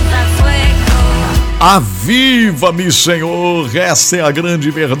 Aviva fuego. Aviva-me, Senhor, essa é a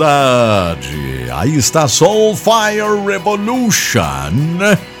grande verdade. Aí está Soulfire Revolution.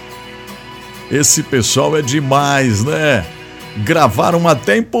 Esse pessoal é demais, né? Gravaram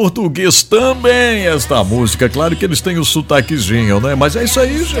até em português também esta música. Claro que eles têm o sotaquezinho, né? Mas é isso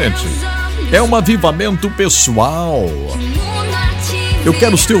aí, gente. É um avivamento pessoal. Eu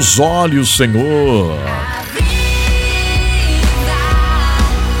quero os teus olhos, Senhor.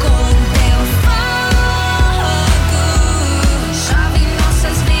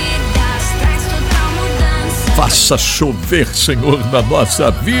 Faça chover, Senhor, na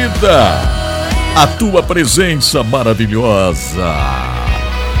nossa vida a tua presença maravilhosa.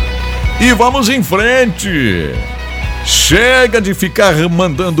 E vamos em frente. Chega de ficar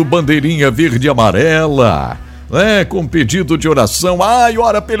mandando bandeirinha verde e amarela, né, com pedido de oração. Ai,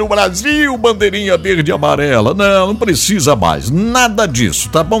 ora pelo Brasil, bandeirinha verde e amarela. Não precisa mais, nada disso,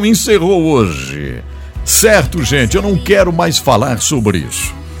 tá bom? Encerrou hoje. Certo, gente, eu não quero mais falar sobre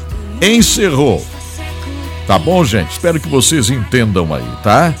isso. Encerrou. Tá bom, gente? Espero que vocês entendam aí,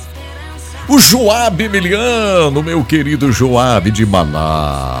 tá? O Joab Emiliano, meu querido Joab de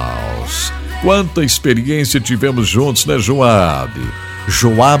Manaus. Quanta experiência tivemos juntos, né, Joab?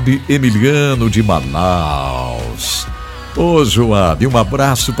 Joab Emiliano de Manaus. Ô, Joab, um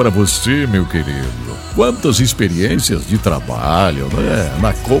abraço para você, meu querido. Quantas experiências de trabalho, né?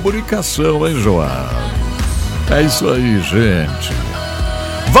 Na comunicação, hein, Joab? É isso aí, gente.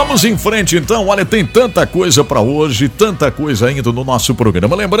 Vamos em frente, então. Olha, tem tanta coisa para hoje, tanta coisa ainda no nosso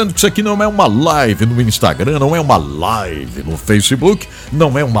programa. Lembrando que isso aqui não é uma live no Instagram, não é uma live no Facebook,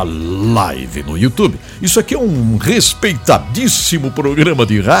 não é uma live no YouTube. Isso aqui é um respeitadíssimo programa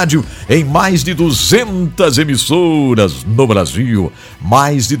de rádio em mais de 200 emissoras no Brasil.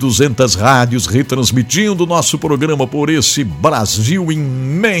 Mais de 200 rádios retransmitindo o nosso programa por esse Brasil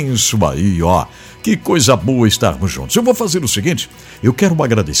imenso aí, ó. Que coisa boa estarmos juntos. Eu vou fazer o seguinte, eu quero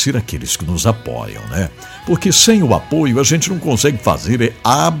agradecer aqueles que nos apoiam, né? Porque sem o apoio a gente não consegue fazer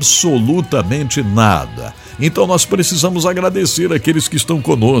absolutamente nada. Então nós precisamos agradecer aqueles que estão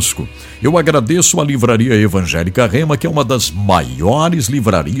conosco. Eu agradeço a Livraria Evangélica Rema, que é uma das maiores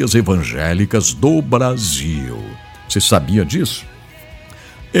livrarias evangélicas do Brasil. Você sabia disso?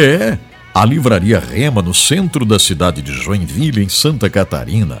 A Livraria Rema, no centro da cidade de Joinville, em Santa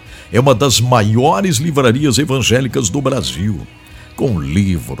Catarina, é uma das maiores livrarias evangélicas do Brasil. Com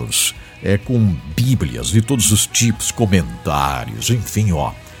livros, com bíblias de todos os tipos, comentários, enfim,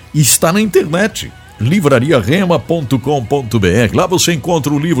 ó. E está na internet, livrariarema.com.br. Lá você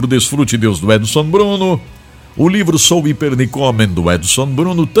encontra o livro DesfruteDeus do Edson Bruno, o livro Sou Hipernicomen do Edson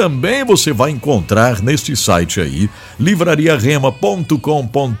Bruno, também você vai encontrar neste site aí,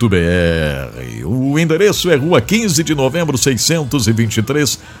 livrariarema.com.br. O endereço é Rua 15 de Novembro,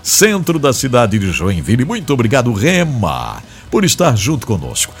 623, centro da cidade de Joinville. Muito obrigado, Rema, por estar junto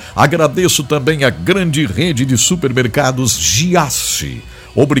conosco. Agradeço também a grande rede de supermercados Giasse.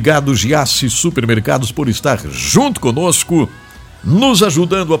 Obrigado, Giasse Supermercados, por estar junto conosco, nos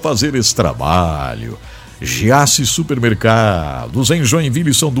ajudando a fazer esse trabalho. Giasse Supermercados, em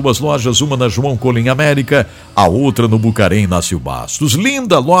Joinville são 2 lojas, uma na João Colim América, a outra no Bucarém, Inácio Bastos.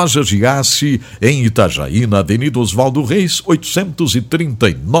 Linda loja Giasse, em Itajaí, na Avenida Oswaldo Reis,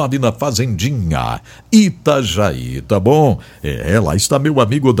 839, na Fazendinha, Itajaí, tá bom? Lá está meu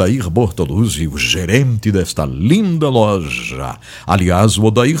amigo Odair Bortoluzzi, o gerente desta linda loja. Aliás, o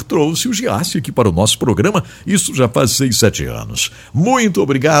Odair trouxe o Giasse aqui para o nosso programa, isso já faz 6, 7 anos. Muito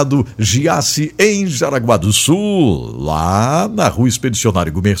obrigado, Giasse, em Jaraguá do Sul, lá na Rua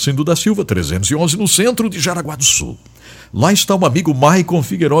Expedicionário Gumercindo da Silva, 311, no centro de Jaraguá do Sul. Lá está o amigo Maicon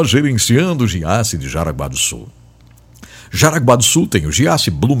Figueiró gerenciando o Giasse de Jaraguá do Sul. Jaraguá do Sul tem o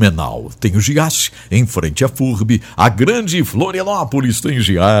Giasse Blumenau, tem o Giasse em frente à FURB, a grande Florianópolis tem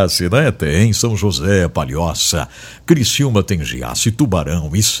Giasse, né? Tem São José, Palhoça, Criciúma tem Giasse,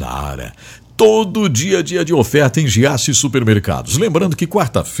 Tubarão, Içara. Todo dia de oferta em Giasse Supermercados. Lembrando que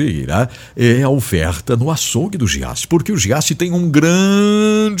quarta-feira é a oferta no açougue do Giasse, porque o Giasse tem um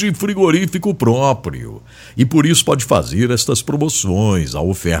grande frigorífico próprio. E por isso pode fazer estas promoções, a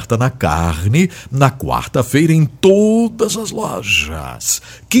oferta na carne, na quarta-feira em todas as lojas.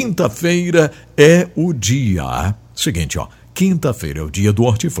 Quinta-feira é o dia seguinte, ó. Quinta-feira é o dia do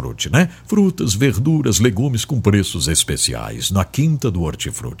hortifruti, né? Frutas, verduras, legumes com preços especiais na quinta do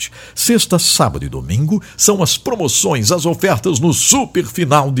hortifruti. Sexta, sábado e domingo são as promoções, as ofertas no super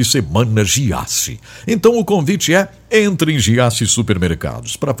final de semana Giasse. Então o convite é: entre em Giasse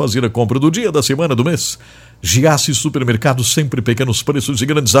Supermercados para fazer a compra do dia, da semana, do mês. Giasse Supermercados, sempre pequenos preços e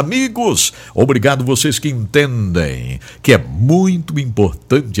grandes amigos. Obrigado vocês que entendem que é muito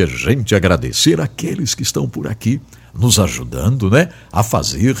importante a gente agradecer aqueles que estão por aqui nos ajudando, né, a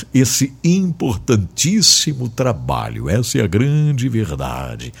fazer esse importantíssimo trabalho. Essa é a grande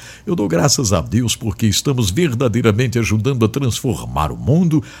verdade. Eu dou graças a Deus porque estamos verdadeiramente ajudando a transformar o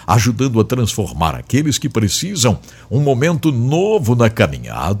mundo, ajudando a transformar aqueles que precisam um momento novo na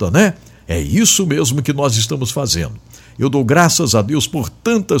caminhada, né? É isso mesmo que nós estamos fazendo. Eu dou graças a Deus por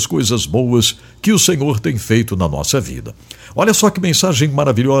tantas coisas boas que o Senhor tem feito na nossa vida. Olha só que mensagem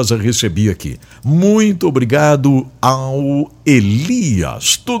maravilhosa recebi aqui. Muito obrigado ao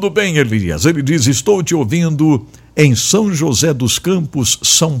Elias. Tudo bem, Elias? Ele diz: estou te ouvindo em São José dos Campos,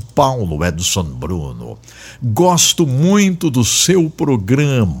 São Paulo, Edson Bruno. Gosto muito do seu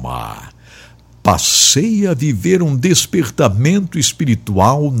programa. Passei a viver um despertamento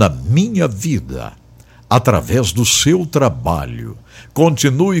espiritual na minha vida através do seu trabalho.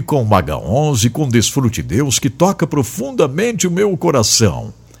 Continue com o H11, com DesfruteDeus, que toca profundamente o meu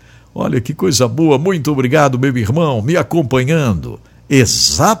coração. Olha que coisa boa, muito obrigado, meu irmão, me acompanhando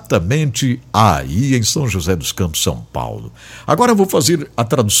exatamente aí em São José dos Campos, São Paulo. Agora eu vou fazer a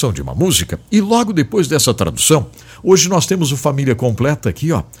tradução de uma música e logo depois dessa tradução, hoje nós temos o Família Completa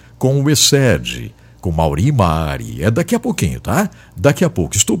aqui, ó, com o Excede, com Mauri e Mari. É daqui a pouquinho, tá? Daqui a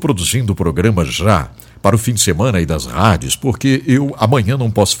pouco. Estou produzindo o programa já para o fim de semana aí das rádios, porque eu amanhã não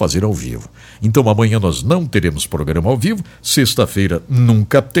posso fazer ao vivo. Então amanhã nós não teremos programa ao vivo, sexta-feira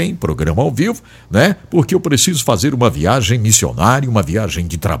nunca tem programa ao vivo, né? Porque eu preciso fazer uma viagem missionária, uma viagem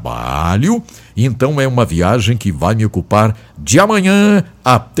de trabalho, então é uma viagem que vai me ocupar de amanhã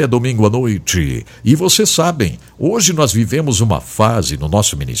até domingo à noite. E vocês sabem, hoje nós vivemos uma fase no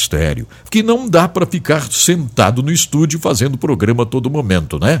nosso ministério que não dá para ficar sentado no estúdio fazendo programa a todo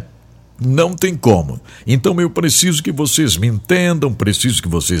momento, né? Não tem como. Então eu preciso que vocês me entendam, preciso que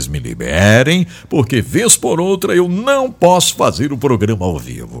vocês me liberem, porque vez por outra eu não posso fazer o programa ao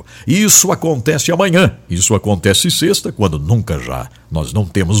vivo. Isso acontece amanhã, isso acontece sexta, quando nunca já nós não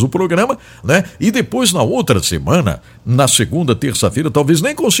temos o programa, né? E depois na outra semana, na segunda, terça-feira, talvez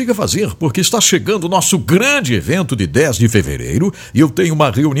nem consiga fazer, porque está chegando o nosso grande evento de 10 de fevereiro e eu tenho uma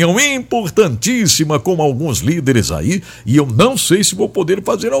reunião importantíssima com alguns líderes aí e eu não sei se vou poder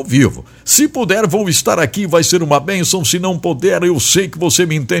fazer ao vivo. Se puder, vou estar aqui, vai ser uma bênção. Se não puder, eu sei que você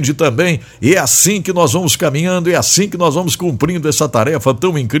me entende também. É assim que nós vamos caminhando, é assim que nós vamos cumprindo essa tarefa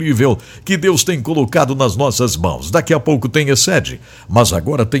tão incrível que Deus tem colocado nas nossas mãos. Daqui a pouco tem Excede, mas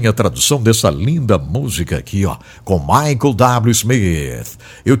agora tem a tradução dessa linda música aqui, ó, com Michael W. Smith.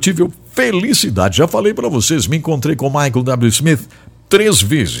 Eu tive a felicidade, já falei para vocês, me encontrei com Michael W. Smith 3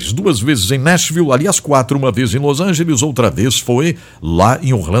 vezes, 2 vezes em Nashville, aliás 4, uma vez em Los Angeles, outra vez foi lá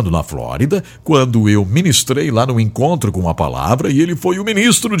em Orlando, na Flórida, quando eu ministrei lá no encontro com a palavra e ele foi o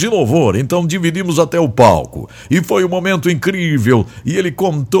ministro de louvor, então dividimos até o palco e foi um momento incrível e ele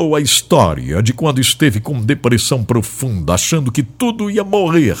contou a história de quando esteve com depressão profunda, achando que tudo ia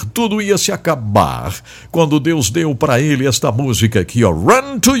morrer, tudo ia se acabar, quando Deus deu para ele esta música aqui, ó,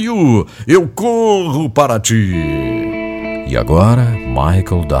 Run to You, eu corro para ti. E agora,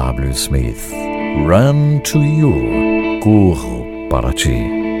 Michael W. Smith, Run to You, corro para ti.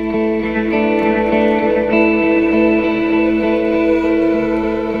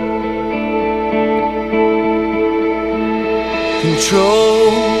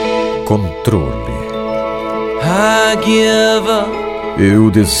 Controle. I give up.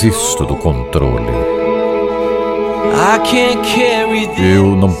 Eu desisto do controle. I can't carry this.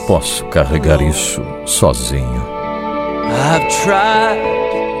 Eu não posso carregar isso sozinho. I've tried.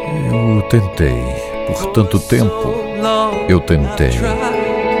 Eu tentei, por tanto tempo, eu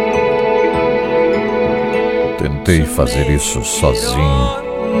tentei fazer isso sozinho.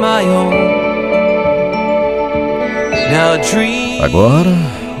 Agora,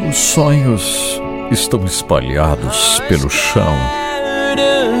 os sonhos estão espalhados pelo chão.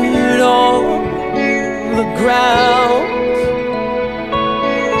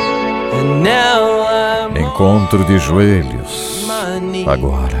 Encontro de joelhos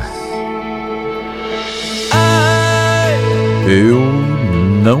agora. Eu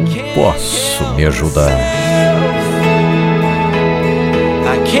não posso me ajudar.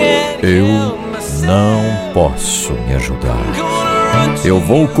 Eu não posso me ajudar. Eu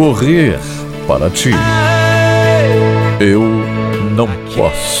vou correr para ti. Eu não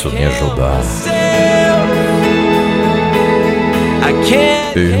posso me ajudar.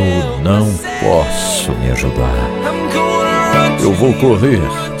 Eu não posso me ajudar. Eu vou correr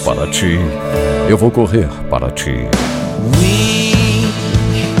para ti. Eu vou correr para ti.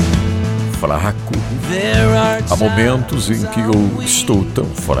 Fraco. Há momentos em que eu estou tão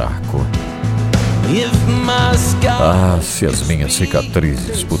fraco. Ah, se as minhas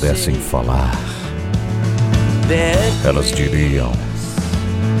cicatrizes pudessem falar, elas diriam: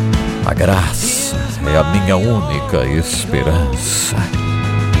 a graça é a minha única esperança.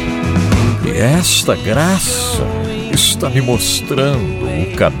 E esta graça está me mostrando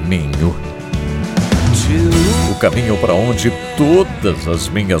o caminho para onde todas as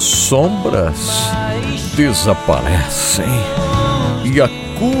minhas sombras desaparecem. E a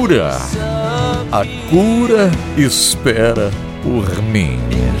cura espera por mim.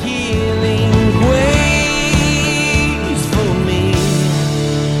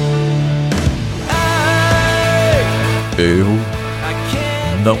 Eu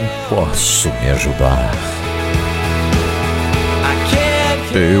não posso me ajudar.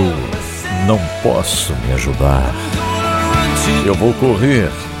 Eu não posso me ajudar. Eu vou correr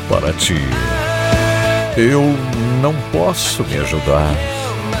para ti. Eu não posso me ajudar.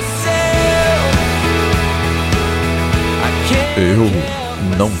 Eu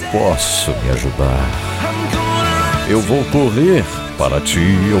não posso me ajudar. Eu vou correr para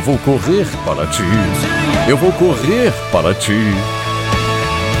ti. Eu vou correr para ti. Eu vou correr para ti.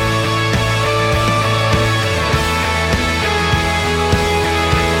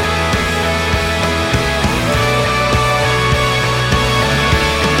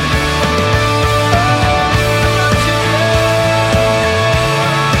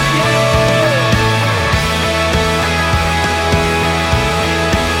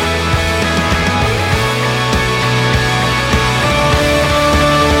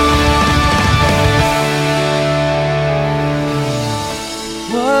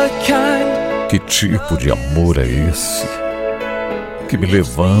 Que tipo de amor é esse que me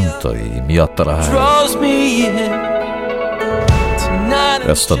levanta e me atrai?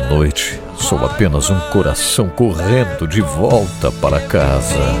 Esta noite sou apenas um coração correndo de volta para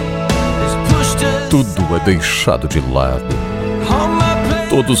casa. Tudo é deixado de lado,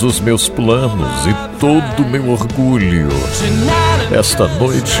 todos os meus planos e todo o meu orgulho. Esta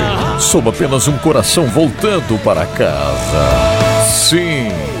noite sou apenas um coração voltando para casa.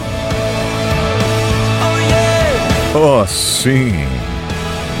 Sim. Oh, sim.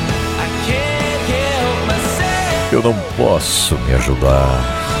 Eu não posso me ajudar.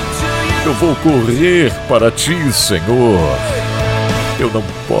 Eu vou correr para ti, Senhor. Eu não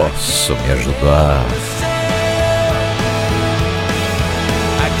posso me ajudar.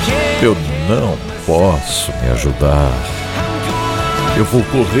 Eu não posso me ajudar. Eu vou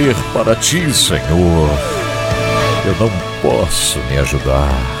correr para ti, Senhor. Eu não posso me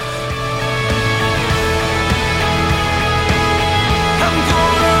ajudar.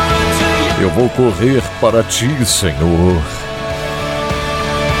 Eu vou correr para ti, Senhor.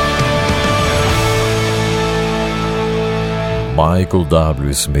 Michael W.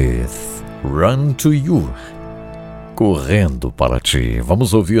 Smith, Run to You. Correndo para ti.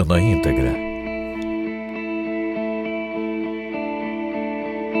 Vamos ouvir na íntegra.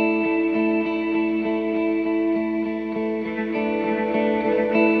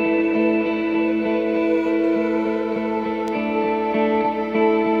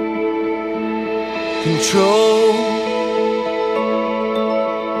 Control,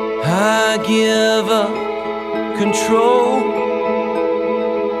 I give up control.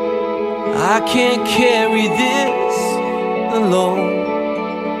 I can't carry this alone.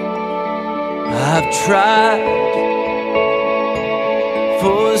 I've tried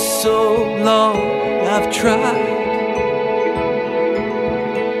for so long. I've tried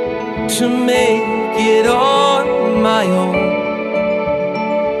to make it on my own.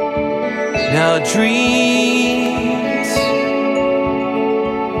 Now dreams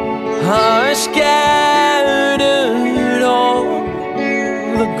are scattered on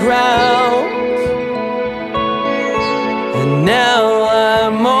the ground, and now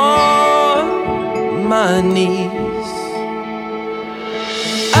I'm on my knees.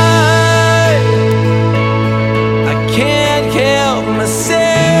 I can't help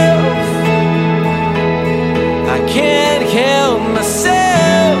myself. I can't help myself.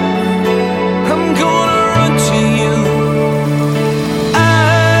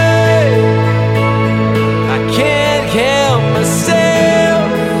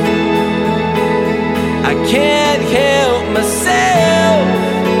 Can't help myself.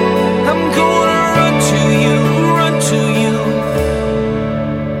 I'm gonna run to you, run to you.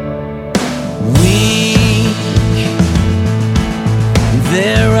 Weak,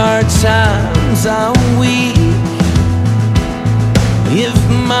 there are times I'm weak. If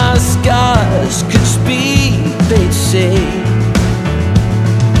my scars could speak, they'd say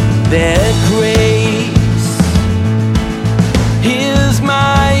that grace is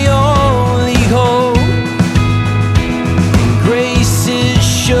my only hope.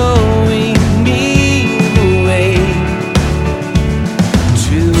 Showing me the way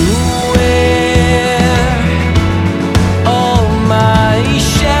to where all my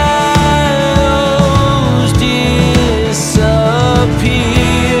shadows disappear,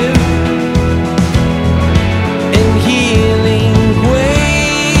 and healing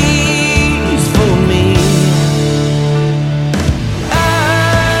waits for me.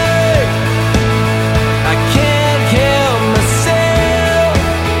 I can't help myself.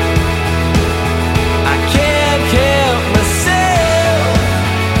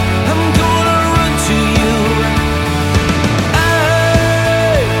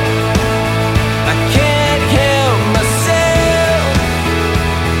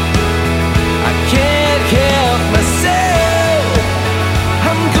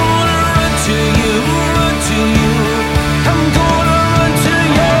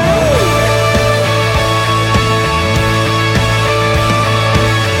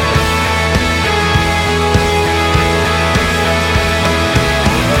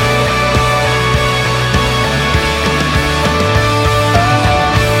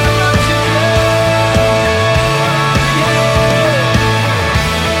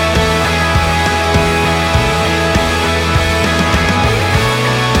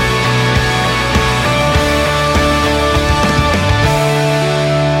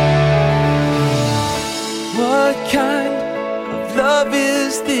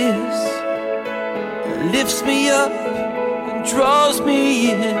 Lifts me up and draws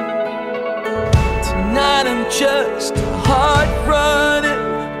me in. Tonight I'm just a heart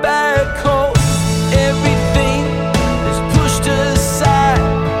running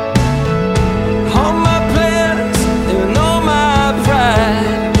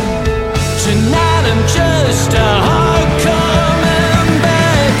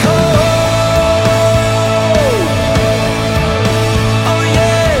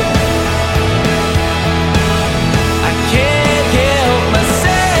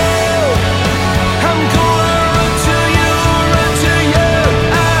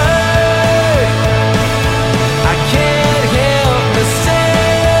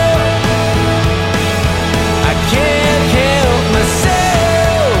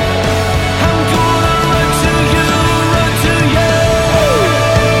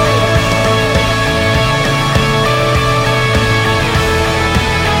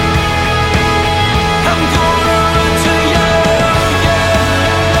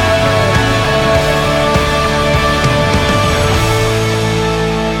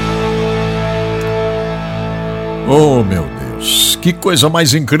Oh, meu Deus, que coisa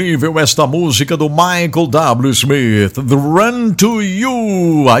mais incrível esta música do Michael W. Smith. Run to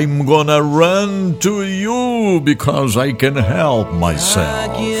you, I'm gonna run to you because I can help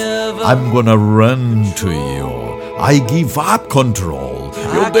myself. I'm gonna run to you, I give up control.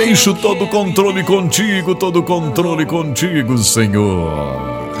 Eu deixo todo o controle contigo,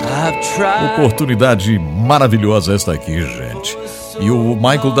 Senhor. Oportunidade maravilhosa esta aqui, gente. E o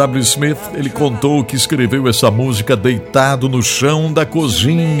Michael W. Smith, ele contou que escreveu essa música deitado no chão da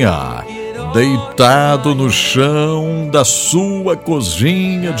cozinha. Deitado no chão da sua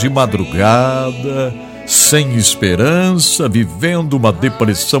cozinha de madrugada, sem esperança, vivendo uma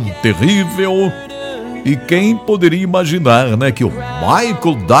depressão terrível. E quem poderia imaginar, né, que o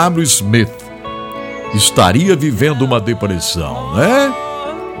Michael W. Smith estaria vivendo uma depressão, né?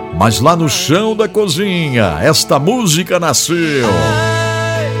 Mas lá no chão da cozinha, esta música nasceu.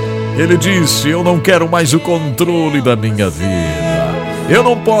 Ele disse: eu não quero mais o controle da minha vida. Eu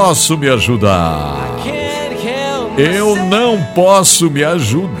não posso me ajudar. Eu não posso me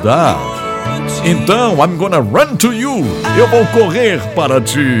ajudar. Então, I'm gonna run to you. Eu vou correr para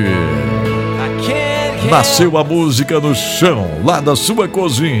ti. Nasceu a música no chão, lá da sua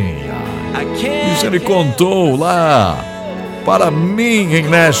cozinha. Isso ele contou lá para mim em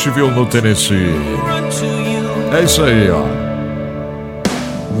Nashville, no Tennessee. É isso aí, ó.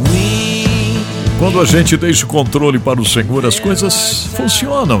 Quando a gente deixa o controle para o Senhor, as coisas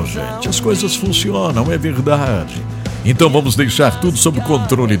funcionam, gente. As coisas funcionam, é verdade. Então vamos deixar tudo sob o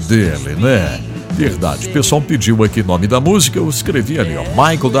controle dele, né? Verdade. O pessoal pediu aqui o nome da música, eu escrevi ali, ó.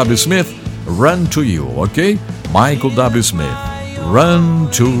 Michael W. Smith, Run to You, ok? Michael W. Smith, Run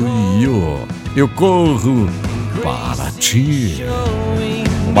to You. Eu corro para ti.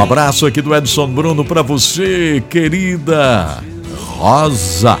 Um abraço aqui do Edson Bruno para você, querida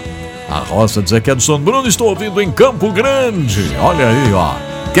Rosa. A Rosa diz aqui: Edson Bruno, estou ouvindo em Campo Grande. Olha aí, ó.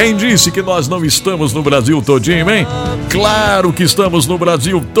 Quem disse que nós não estamos no Brasil todinho, hein? Claro que estamos no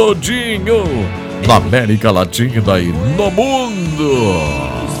Brasil todinho, na América Latina e no mundo.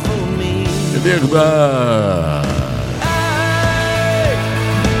 É verdade.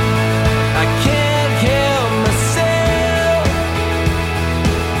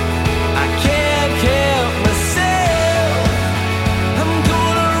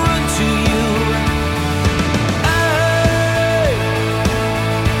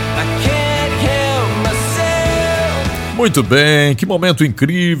 Muito bem, que momento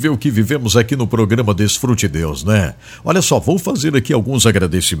incrível que vivemos aqui no programa DesfruteDeus, né? Olha só, vou fazer aqui alguns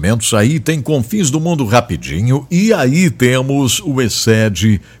agradecimentos. Aí tem Confins do Mundo rapidinho, e aí temos o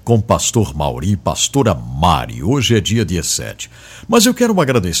Excede com Pastor Mauri e Pastora Mari. Hoje é dia 17. Mas eu quero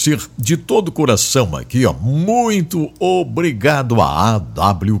agradecer de todo o coração aqui, ó. Muito obrigado à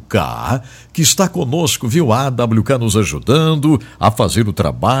AWK, que está conosco, viu? A AWK nos ajudando a fazer o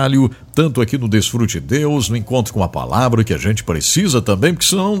trabalho, tanto aqui no DesfruteDeus, no Encontro com a Palavra, que a gente precisa também, porque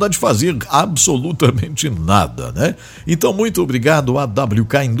senão não dá de fazer absolutamente nada, né? Então, muito obrigado à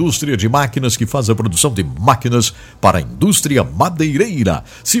AWK Indústria de Máquinas, que faz a produção de máquinas para a indústria madeireira.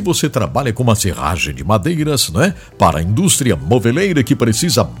 Se você trabalha com uma serragem de madeiras, né? Para a indústria moveleira, que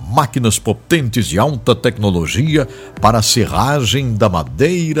precisa máquinas potentes de alta tecnologia para a serragem da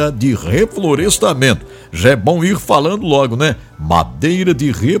madeira de reflorestamento. Já é bom ir falando logo, né? Madeira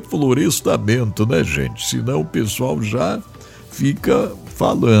de reflorestamento, né, gente? Senão o pessoal já fica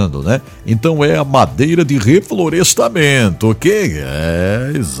falando, né? Então é a madeira de reflorestamento, ok?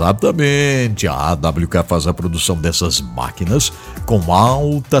 É, exatamente. A AWK faz a produção dessas máquinas com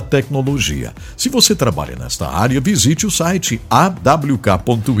alta tecnologia. Se você trabalha nesta área, visite o site awk.ind.br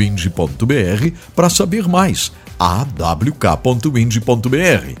para saber mais. awk.ind.br.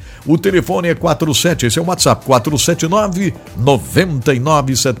 O telefone é 47, esse é o WhatsApp,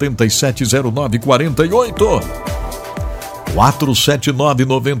 479-99770948.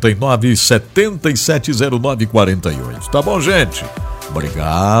 479-99770948. Tá bom, gente?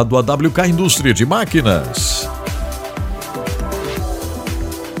 Obrigado, AWK Indústria de Máquinas.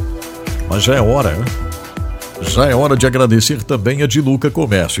 Mas já é hora, né? Já é hora de agradecer também a Diluca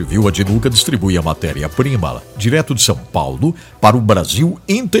Comércio, viu? A Diluca distribui a matéria-prima direto de São Paulo para o Brasil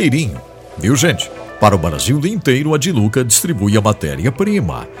inteirinho, viu, gente? Para o Brasil inteiro, a Diluca distribui a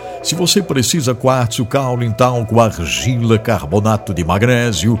matéria-prima. Se você precisa quartzo, caule, talco, argila, carbonato de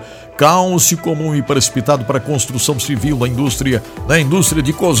magnésio, cálcio comum e precipitado para construção civil na indústria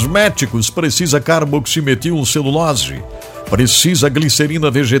de cosméticos, precisa carboximetilcelulose, precisa glicerina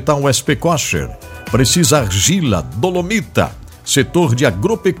vegetal SP kosher, precisa argila, dolomita, setor de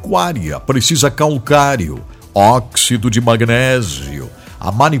agropecuária, precisa calcário, óxido de magnésio,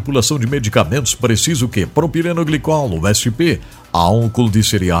 A manipulação de medicamentos precisa o quê? Propilenoglicol, USP, álcool de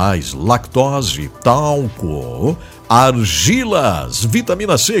cereais, lactose, talco, argilas,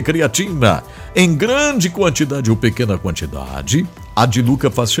 vitamina C, creatina. Em grande quantidade ou pequena quantidade, a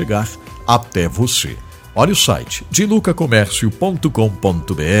Diluca faz chegar até você. Olha o site,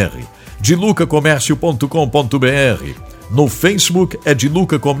 dilucacomércio.com.br, dilucacomércio.com.br. No Facebook é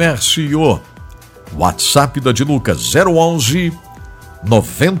Diluca Comércio. WhatsApp da Diluca 011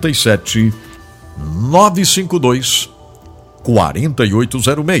 97 952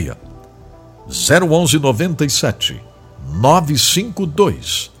 4806. 011 97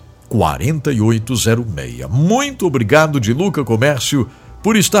 952 4806. Muito obrigado, Diluca Comércio,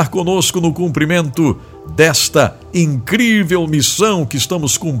 por estar conosco no cumprimento desta incrível missão que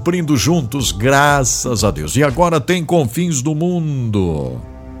estamos cumprindo juntos, graças a Deus. E agora tem Confins do Mundo.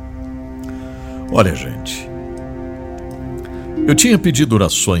 Olha, gente, eu tinha pedido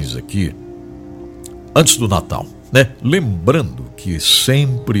orações aqui antes do Natal, né? Lembrando que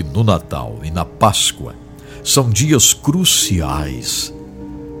sempre no Natal e na Páscoa são dias cruciais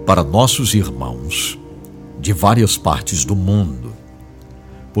para nossos irmãos de várias partes do mundo,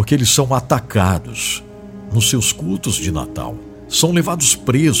 porque eles são atacados nos seus cultos de Natal, são levados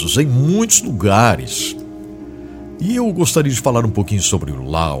presos em muitos lugares. E eu gostaria de falar um pouquinho sobre o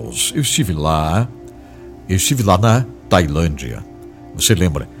Laos. Eu estive lá na Tailândia. Você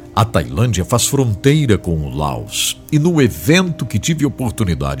lembra? A Tailândia faz fronteira com o Laos. E no evento que tive a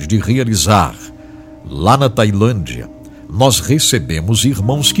oportunidade de realizar lá na Tailândia, nós recebemos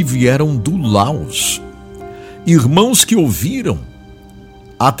irmãos que vieram do Laos. Irmãos que ouviram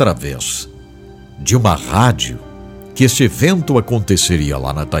através de uma rádio que esse evento aconteceria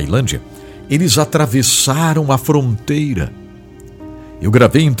lá na Tailândia. Eles atravessaram a fronteira. Eu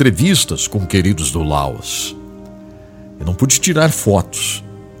gravei entrevistas com queridos do Laos. Eu não pude tirar fotos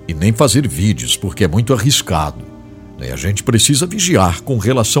e nem fazer vídeos, porque é muito arriscado, né? A gente precisa vigiar com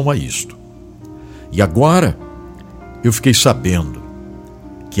relação a isto. E agora, eu fiquei sabendo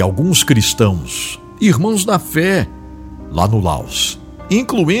que alguns cristãos, irmãos da fé, lá no Laos,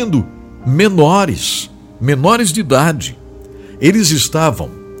 incluindo menores de idade, eles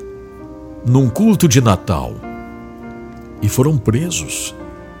estavam num culto de Natal e foram presos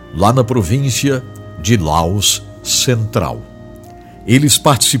lá na província de Laos Central. Eles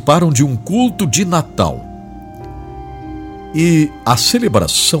participaram de um culto de Natal e a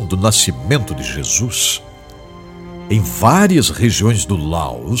celebração do nascimento de Jesus em várias regiões do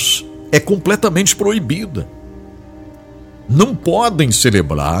Laos é completamente proibida. Não podem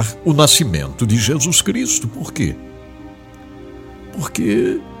celebrar o nascimento de Jesus Cristo. Por quê?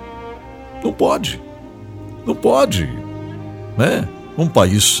 Porque não pode, né? Um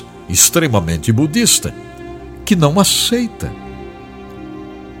país extremamente budista que não aceita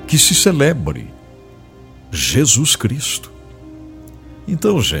que se celebre Jesus Cristo.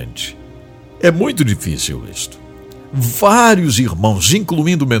 Então, gente, é muito difícil isto. Vários irmãos,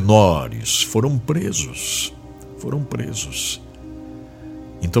 incluindo menores, foram presos.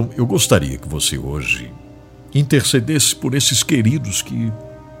 Então, eu gostaria que você hoje intercedesse por esses queridos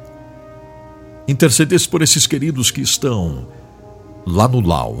que estão lá no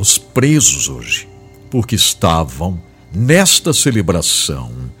Laos, presos hoje, porque estavam nesta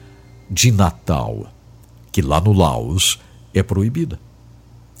celebração de Natal, que lá no Laos é proibida.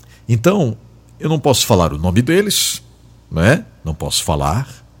 Então, eu não posso falar o nome deles, né? Não posso falar.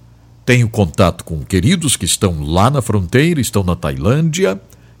 Tenho contato com queridos que estão lá na fronteira, estão na Tailândia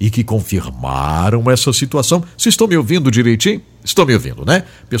e que confirmaram essa situação. Vocês estão me ouvindo direitinho? Estão me ouvindo, né?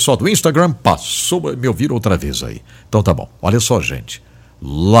 Pessoal do Instagram passou a me ouvir outra vez aí. Então tá bom. Olha só, gente.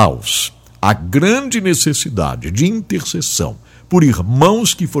 Laos, a grande necessidade de intercessão por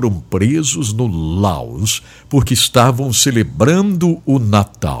irmãos que foram presos no Laos porque estavam celebrando o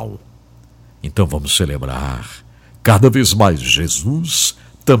Natal. Então vamos celebrar cada vez mais Jesus,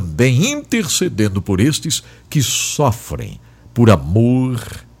 também intercedendo por estes que sofrem por amor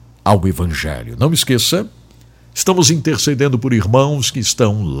ao Evangelho. Não esqueça, estamos intercedendo por irmãos que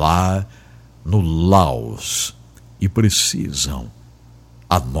estão lá no Laos e precisam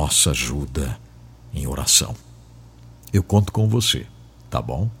a nossa ajuda em oração. Eu conto com você, tá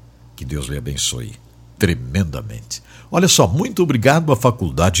bom? Que Deus lhe abençoe tremendamente. Olha só, muito obrigado à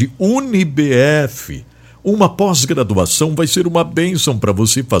Faculdade UniBF. Uma pós-graduação vai ser uma bênção para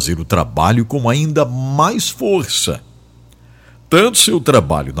você fazer o trabalho com ainda mais força. Tanto seu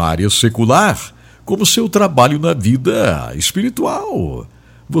trabalho na área secular, como seu trabalho na vida espiritual.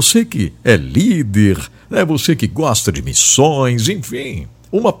 Você que é líder, né? Você que gosta de missões, enfim.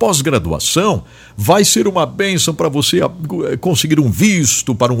 Uma pós-graduação vai ser uma bênção para você conseguir um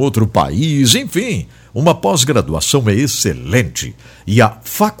visto para um outro país, enfim. Uma pós-graduação é excelente e a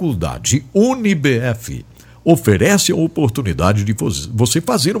faculdade UniBF oferece a oportunidade de você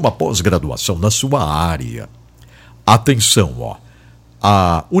fazer uma pós-graduação na sua área. Atenção, ó.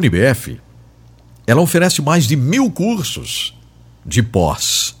 A UniBF, ela oferece mais de 1000 cursos de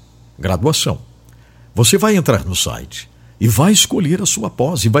pós-graduação. Você vai entrar no site e vai escolher a sua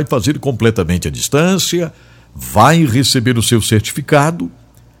pós e vai fazer completamente à distância, vai receber o seu certificado,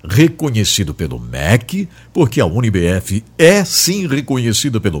 reconhecido pelo MEC, porque a UniBF é sim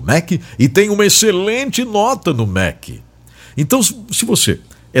reconhecida pelo MEC e tem uma excelente nota no MEC. Então, se você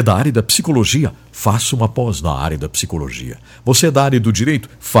é da área da psicologia, faça uma pós na área da psicologia. Você é da área do direito,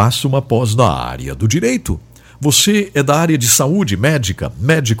 faça uma pós na área do direito. Você é da área de saúde,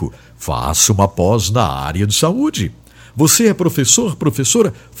 médico, faça uma pós na área de saúde. Você é professor,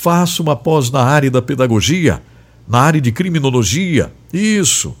 professora, faça uma pós na área da pedagogia, na área de criminologia.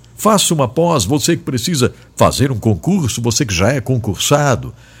 Isso, faça uma pós, você que precisa fazer um concurso, você que já é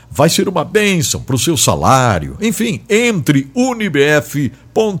concursado. Vai ser uma bênção para o seu salário. Enfim, entre unibf.com.br,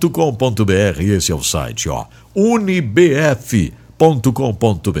 esse é o site, ó. unibf.com.br.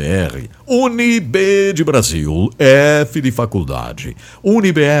 Unib de Brasil, F de faculdade.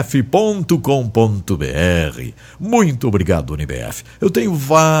 unibf.com.br. Muito obrigado, UniBF. Eu tenho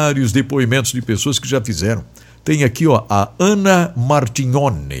vários depoimentos de pessoas que já fizeram. Tem aqui, ó, a Ana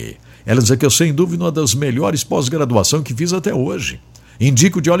Martignone. Ela diz que eu, sem dúvida, uma das melhores pós-graduação que fiz até hoje.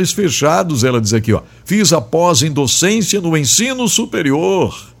 Indico de olhos fechados, ela diz aqui, ó. Fiz a pós em docência no ensino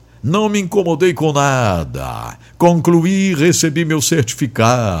superior. Não me incomodei com nada. Concluí e recebi meu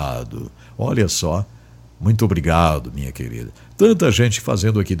certificado. Olha só. Muito obrigado, minha querida. Tanta gente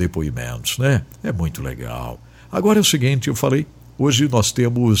fazendo aqui depoimentos, né? É muito legal. Agora é o seguinte, eu falei, hoje nós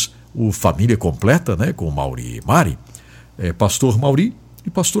temos o Família Completa, né? Com Mauri e Mari. Pastor Mauri e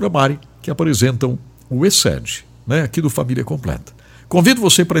pastora Mari, que apresentam o ESED, né? Aqui do Família Completa. Convido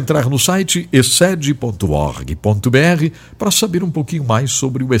você para entrar no site esed.org.br para saber um pouquinho mais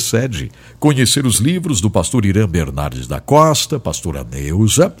sobre o ESED, conhecer os livros do pastor Irã Bernardes da Costa, pastora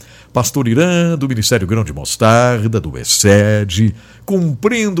Neuza, pastor Irã do Ministério Grão de Mostarda, do ESED,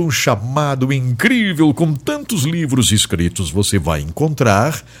 cumprindo um chamado incrível com tantos livros escritos, você vai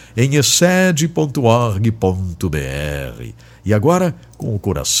encontrar em esed.org.br. E agora, com o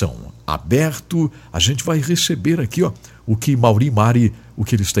coração aberto, a gente vai receber aqui, ó, o que Mauri e Mari, o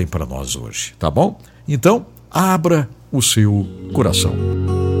que eles têm para nós hoje, tá bom? Então, abra o seu coração.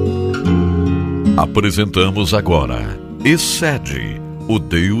 Apresentamos agora ESED, o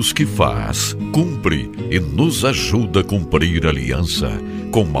Deus que faz, cumpre e nos ajuda a cumprir a aliança,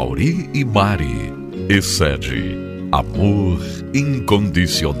 com Mauri e Mari. ESED, amor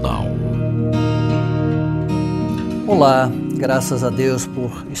incondicional. Olá, graças a Deus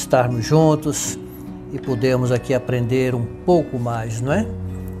por estarmos juntos e podemos aqui aprender um pouco mais, não é?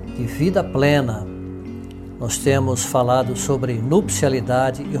 De vida plena. Nós temos falado sobre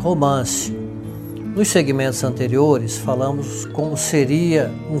nupcialidade e romance. Nos segmentos anteriores, falamos como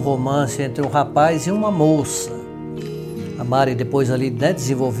seria um romance entre um rapaz e uma moça. A Mari depois ali, né,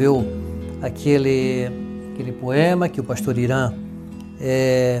 desenvolveu aquele poema que o pastor Irã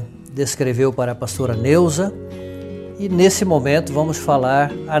descreveu para a pastora Neuza. E nesse momento vamos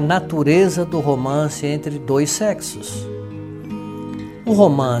falar a natureza do romance entre dois sexos. O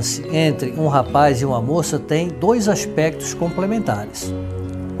romance entre um rapaz e uma moça tem dois aspectos complementares: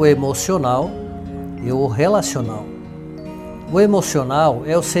 o emocional e o relacional. O emocional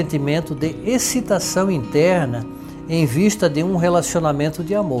é o sentimento de excitação interna em vista de um relacionamento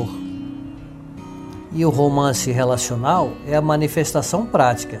de amor. E o romance relacional é a manifestação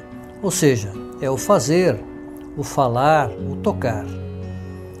prática, ou seja, é o fazer, o falar, o tocar.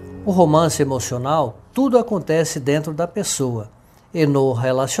 O romance emocional, tudo acontece dentro da pessoa, e no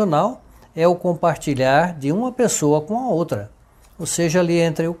relacional é o compartilhar de uma pessoa com a outra, ou seja, ali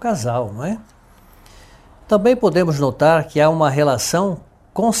entre o casal, não é? Também podemos notar que há uma relação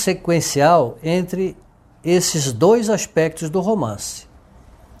consequencial entre esses dois aspectos do romance.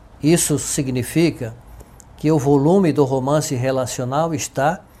 Isso significa que o volume do romance relacional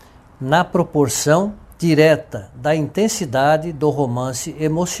está na proporção direta da intensidade do romance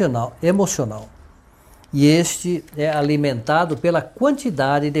emocional. E este é alimentado pela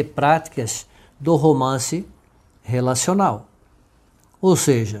quantidade de práticas do romance relacional. Ou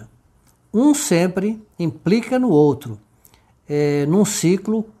seja, um sempre implica no outro, num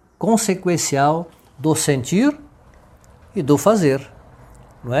ciclo consequencial do sentir e do fazer,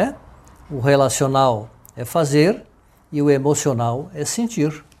 não é? O relacional é fazer e o emocional é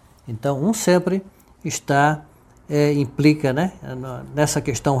sentir. Então, um sempre implica, né, nessa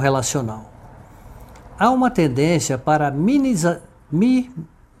questão relacional. Há uma tendência para a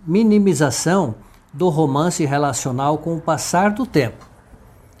minimização do romance relacional com o passar do tempo.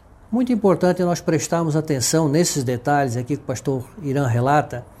 Muito importante nós prestarmos atenção nesses detalhes aqui que o pastor Irã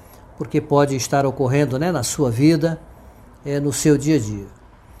relata, porque pode estar ocorrendo, né, na sua vida, no seu dia a dia.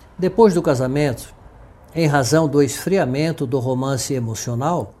 Depois do casamento, em razão do esfriamento do romance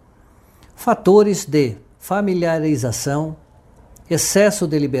emocional, fatores de familiarização, excesso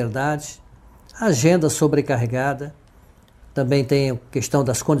de liberdade, agenda sobrecarregada, também tem a questão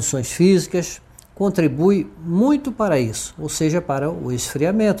das condições físicas, contribui muito para isso, ou seja, para o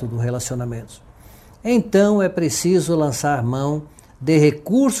esfriamento do relacionamento. Então é preciso lançar mão de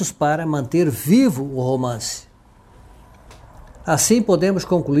recursos para manter vivo o romance. Assim podemos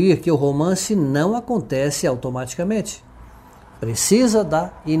concluir que o romance não acontece automaticamente. Precisa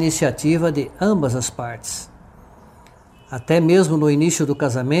da iniciativa de ambas as partes. Até mesmo no início do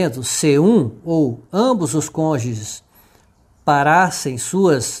casamento, se um ou ambos os cônjuges parassem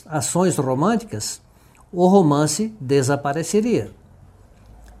suas ações românticas, o romance desapareceria.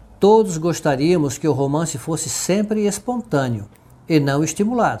 Todos gostaríamos que o romance fosse sempre espontâneo e não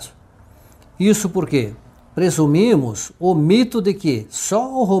estimulado. Isso porque presumimos o mito de que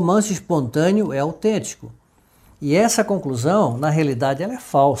só o romance espontâneo é autêntico. E essa conclusão, na realidade, ela é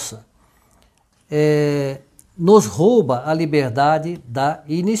falsa. Nos rouba a liberdade da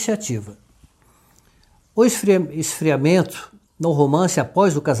iniciativa. O esfriamento no romance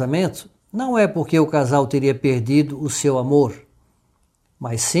após o casamento não é porque o casal teria perdido o seu amor,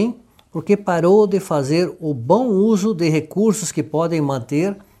 mas sim porque parou de fazer o bom uso de recursos que podem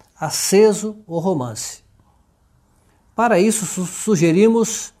manter aceso o romance. Para isso,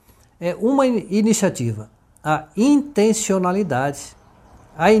 sugerimos uma iniciativa, a intencionalidade,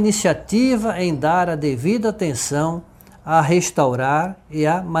 a iniciativa em dar a devida atenção a restaurar e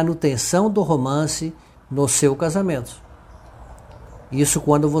a manutenção do romance no seu casamento. Isso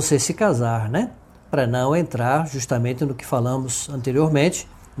quando você se casar, né? Para não entrar justamente no que falamos anteriormente,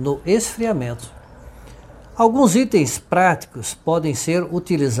 no esfriamento. Alguns itens práticos podem ser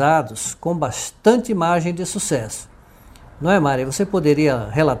utilizados com bastante margem de sucesso. Não é, Mari? Você poderia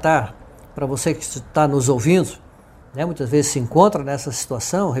relatar para você que está nos ouvindo, né? Muitas vezes se encontra nessa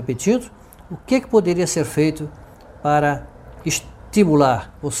situação, repetindo, o que poderia ser feito para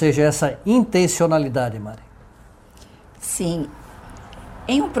estimular, ou seja, essa intencionalidade, Mari? Sim.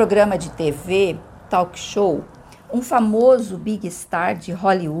 Em um programa de TV, talk show, um famoso big star de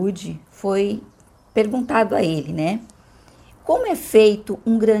Hollywood foi perguntado a ele, né? Como é feito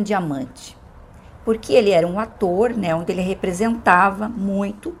um grande amante? Porque ele era um ator, né? Onde ele representava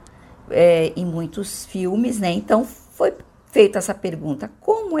muito em muitos filmes, né? Então foi feita essa pergunta: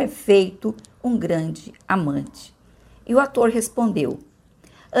 como é feito um grande amante? E o ator respondeu: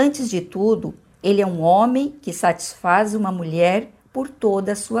 antes de tudo, ele é um homem que satisfaz uma mulher por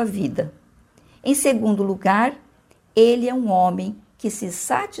toda a sua vida. Em segundo lugar, ele é um homem que se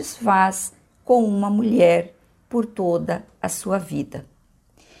satisfaz com uma mulher por toda a sua vida.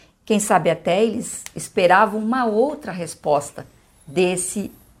 Quem sabe até eles esperavam uma outra resposta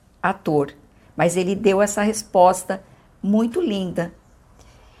desse ator, mas ele deu essa resposta muito linda.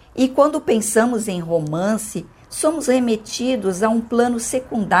 E quando pensamos em romance, somos remetidos a um plano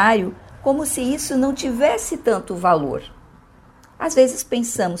secundário, como se isso não tivesse tanto valor. Às vezes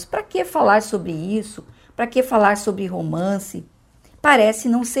pensamos, para que falar sobre isso? Para que falar sobre romance? Parece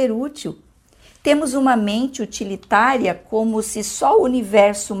não ser útil. Temos uma mente utilitária como se só o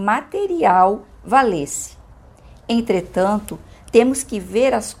universo material valesse. Entretanto, temos que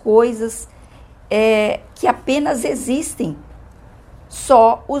ver as coisas que apenas existem.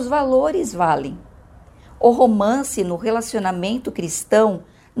 Só os valores valem. O romance no relacionamento cristão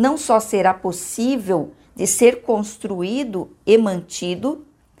não só será possível de ser construído e mantido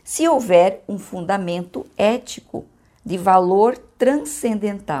se houver um fundamento ético de valor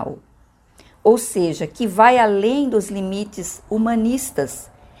transcendental, ou seja, que vai além dos limites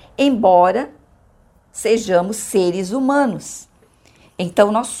humanistas, embora sejamos seres humanos. Então,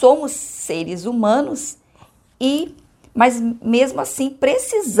 nós somos seres humanos, mas mesmo assim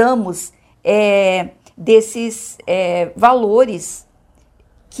precisamos desses valores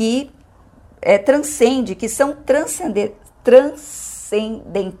que que são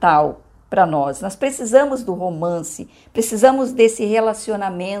transcendental para nós. Nós precisamos do romance, precisamos desse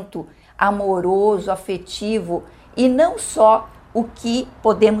relacionamento amoroso, afetivo, e não só o que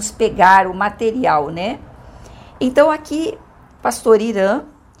podemos pegar, o material, né? Então aqui, pastor Irã,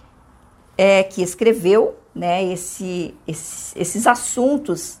 que escreveu né, esses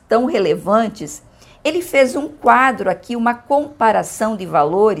assuntos tão relevantes, ele fez um quadro aqui, uma comparação de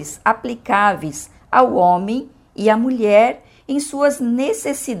valores aplicáveis ao homem e à mulher em suas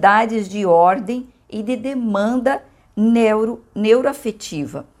necessidades de ordem e de demanda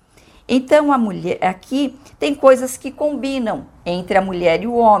neuroafetiva. Então, a mulher aqui tem coisas que combinam entre a mulher e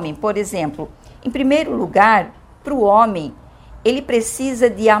o homem. Por exemplo, em primeiro lugar, para o homem, ele precisa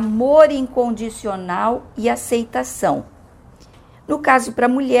de amor incondicional e aceitação. No caso, para a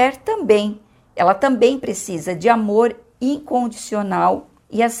mulher também, ela também precisa de amor incondicional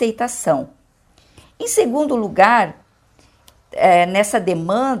e aceitação. Em segundo lugar, nessa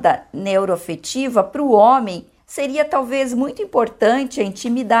demanda neuroafetiva, para o homem, seria talvez muito importante a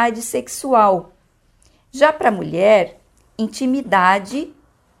intimidade sexual. Já para a mulher, intimidade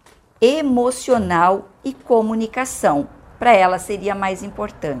emocional e comunicação. Para ela seria mais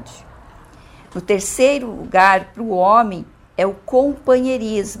importante. No terceiro lugar, para o homem, é o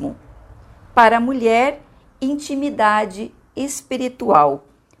companheirismo. Para a mulher, intimidade espiritual.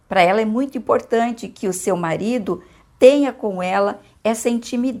 Para ela é muito importante que o seu marido tenha com ela essa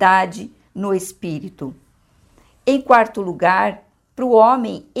intimidade no espírito. Em quarto lugar, para o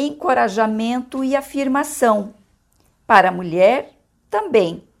homem, encorajamento e afirmação. Para a mulher,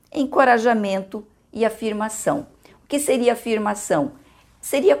 também, encorajamento e afirmação. O que seria afirmação?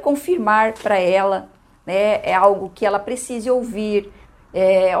 Seria confirmar para ela, né, é algo que ela precise ouvir.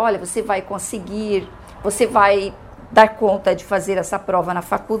 Olha, você vai conseguir, você vai dar conta de fazer essa prova na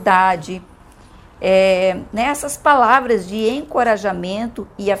faculdade. Essas palavras de encorajamento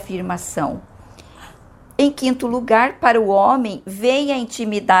e afirmação. Em quinto lugar, para o homem, vem a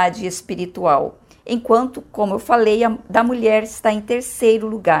intimidade espiritual, enquanto, como eu falei, a da mulher está em terceiro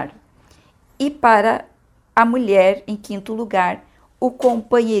lugar. E para a mulher, em quinto lugar, o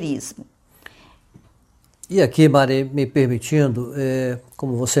companheirismo. E aqui, Mari, me permitindo,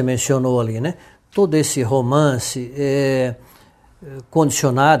 como você mencionou ali, né? Todo esse romance é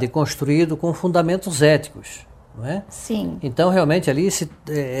condicionado e construído com fundamentos éticos, não é? Sim. Então, realmente, ali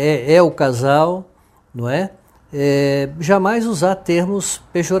é o casal, não é? Jamais usar termos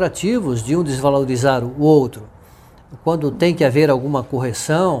pejorativos de um desvalorizar o outro. Quando tem que haver alguma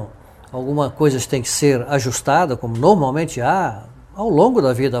correção, alguma coisa tem que ser ajustada, como normalmente ao longo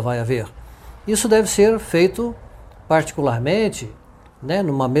da vida vai haver. Isso deve ser feito particularmente, né,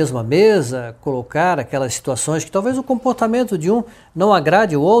 numa mesma mesa, colocar aquelas situações que talvez o comportamento de um não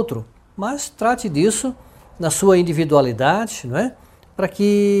agrade o outro, mas trate disso na sua individualidade, não é? Para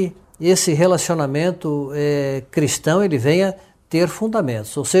que esse relacionamento cristão ele venha ter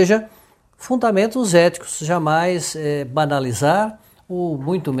fundamentos, ou seja, fundamentos éticos, jamais banalizar ou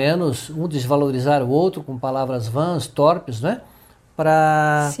muito menos um desvalorizar o outro com palavras vãs, torpes, né?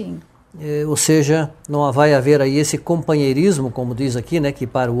 Ou seja, não vai haver aí esse companheirismo, como diz aqui, né? Que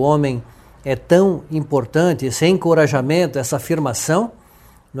para o homem é tão importante, esse encorajamento, essa afirmação,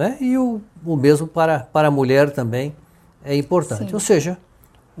 né? E o mesmo para a mulher também é importante, Sim. Ou seja,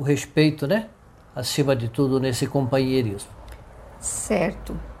 o respeito, né? Acima de tudo nesse companheirismo.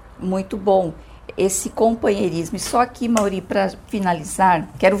 Certo, muito bom esse companheirismo. E só aqui, Mauri, para finalizar,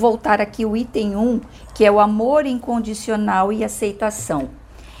 quero voltar aqui o item 1, que é o amor incondicional e aceitação.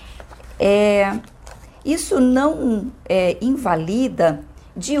 Isso não invalida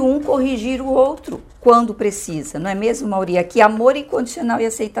de um corrigir o outro quando precisa, não é mesmo, Mauri? Aqui amor incondicional e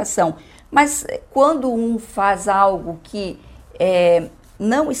aceitação. Mas quando um faz algo que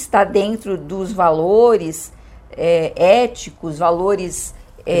não está dentro dos valores éticos, valores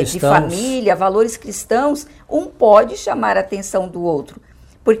de família, valores cristãos, um pode chamar a atenção do outro.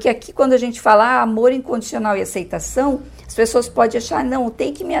 Porque aqui quando a gente fala amor incondicional e aceitação, as pessoas podem achar, não,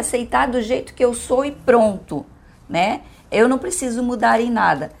 tem que me aceitar do jeito que eu sou e pronto, né? Eu não preciso mudar em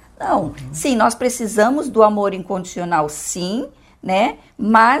nada. Não, sim, nós precisamos do amor incondicional, sim, né?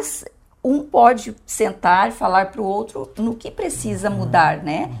 Mas um pode sentar, falar para o outro no que precisa mudar,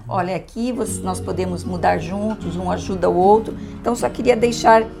 né? Olha, aqui nós podemos mudar juntos, um ajuda o outro. Então, só queria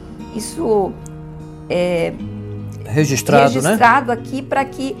deixar isso registrado, né? Aqui para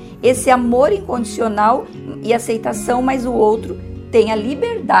que esse amor incondicional e aceitação, mas o outro tenha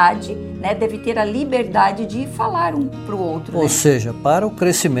liberdade, né? Deve ter a liberdade de falar um para o outro. Ou seja, para o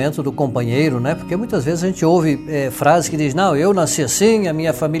crescimento do companheiro, né? Porque muitas vezes a gente ouve frases que dizem, não, eu nasci assim, a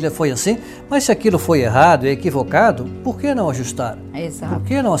minha família foi assim, mas se aquilo foi errado, equivocado, por que não ajustar? Exato. Por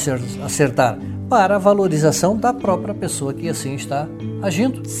que não acertar? Para a valorização da própria pessoa que assim está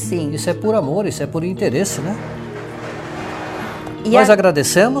agindo. Sim. Isso é por amor, isso é por interesse, né? Nós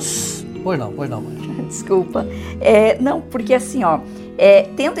agradecemos. Pois não, mãe. Desculpa. Não, porque assim,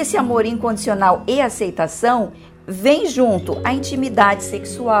 tendo esse amor incondicional e aceitação, vem junto a intimidade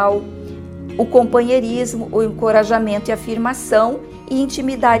sexual, o companheirismo, o encorajamento e afirmação e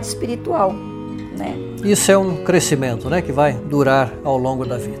intimidade espiritual, né? Isso é um crescimento, né, que vai durar ao longo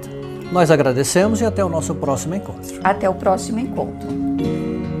da vida. Nós agradecemos e até o nosso próximo encontro. Até o próximo encontro.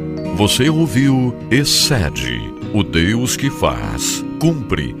 Você ouviu Excede, o Deus que faz,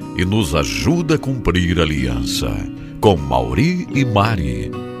 cumpre e nos ajuda a cumprir a aliança, com Mauri e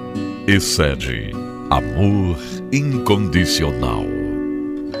Mari. Excede, amor incondicional.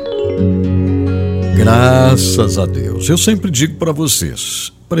 Graças a Deus. Eu sempre digo para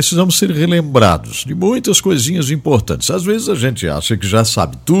vocês, precisamos ser relembrados de muitas coisinhas importantes. Às vezes a gente acha que já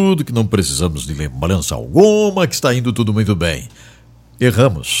sabe tudo, que não precisamos de lembrança alguma, que está indo tudo muito bem.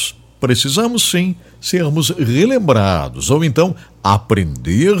 Erramos. Precisamos sim sermos relembrados ou então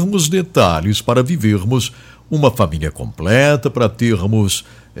aprendermos detalhes para vivermos uma família completa, para termos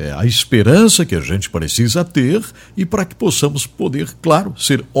a esperança que a gente precisa ter e para que possamos poder, claro,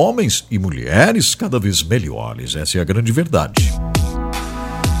 ser homens e mulheres cada vez melhores. Essa é a grande verdade.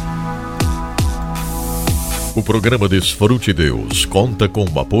 O programa DesfruteDeus conta com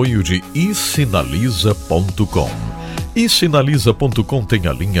o apoio de isinaliza.com. isinaliza.com tem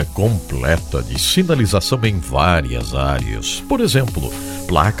a linha completa de sinalização em várias áreas. Por exemplo,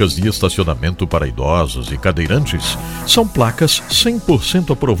 placas de estacionamento para idosos e cadeirantes são placas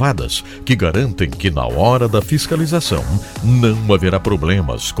 100% aprovadas, que garantem que na hora da fiscalização não haverá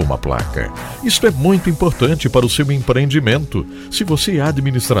problemas com a placa. Isto é muito importante para o seu empreendimento. Se você é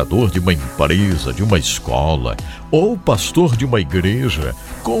administrador de uma empresa, de uma escola ou pastor de uma igreja,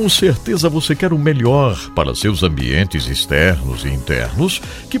 com certeza você quer o melhor para seus ambientes externos e internos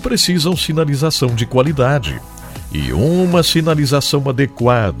que precisam sinalização de qualidade. E uma sinalização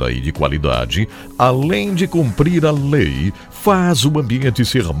adequada e de qualidade, além de cumprir a lei, faz o ambiente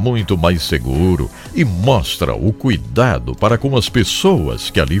ser muito mais seguro e mostra o cuidado para com as pessoas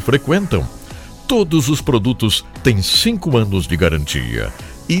que ali frequentam. Todos os produtos têm 5 anos de garantia.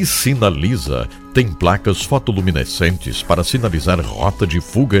 E Sinaliza tem placas fotoluminescentes para sinalizar rota de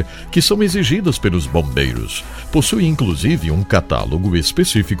fuga que são exigidas pelos bombeiros. Possui inclusive um catálogo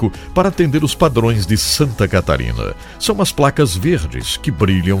específico para atender os padrões de Santa Catarina. São as placas verdes que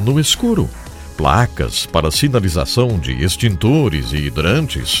brilham no escuro. Placas para sinalização de extintores e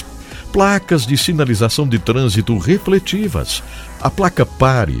hidrantes. Placas de sinalização de trânsito refletivas. A placa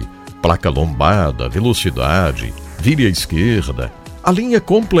pare, placa lombada, velocidade, vire à esquerda. A linha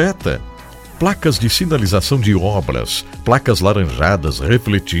completa. Placas de sinalização de obras, placas laranjadas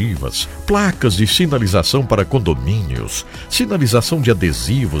refletivas, placas de sinalização para condomínios, sinalização de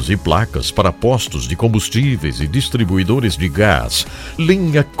adesivos e placas para postos de combustíveis e distribuidores de gás,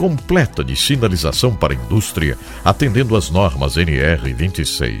 linha completa de sinalização para indústria, atendendo às normas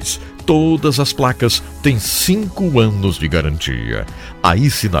NR26. Todas as placas têm 5 anos de garantia. A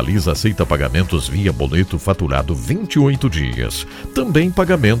iSinaliza aceita pagamentos via boleto faturado 28 dias. Também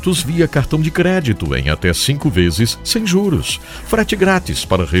pagamentos via cartão de crédito em até 5 vezes sem juros. Frete grátis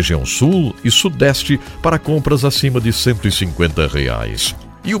para a região sul e sudeste para compras acima de R$150.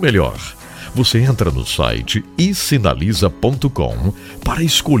 E o melhor, você entra no site isinaliza.com para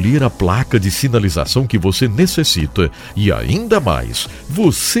escolher a placa de sinalização que você necessita e ainda mais,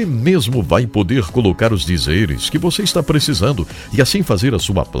 você mesmo vai poder colocar os dizeres que você está precisando e assim fazer a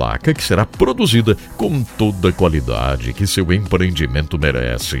sua placa que será produzida com toda a qualidade que seu empreendimento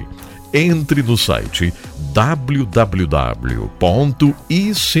merece. Entre no site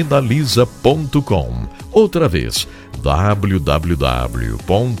www.isinaliza.com. Outra vez,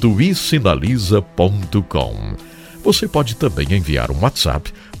 www.isinaliza.com. Você pode também enviar um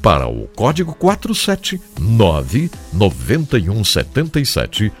WhatsApp para o código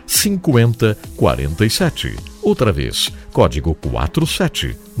 479-9177-5047. Outra vez, código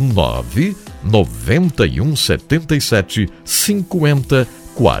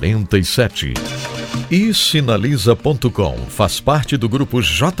 479-9177-5047. iSinaliza.com faz parte do grupo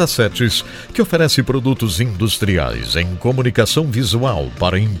J7, que oferece produtos industriais em comunicação visual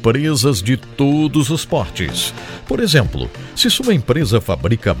para empresas de todos os portes. Por exemplo, se sua empresa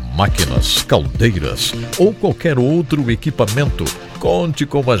fabrica máquinas, caldeiras ou qualquer outro equipamento, conte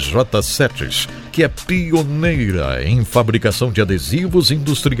com a J7, que é pioneira em fabricação de adesivos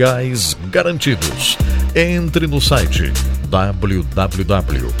industriais garantidos. Entre no site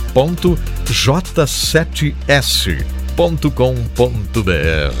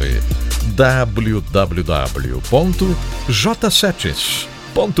www.j7s.com.br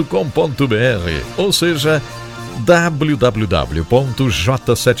www.j7s.com.br, ou seja,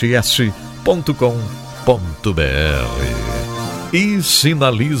 www.j7s.com.br. e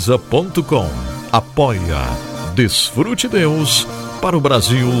Sinaliza.com apoia DesfruteDeus para o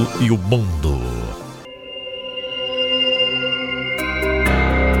Brasil e o mundo.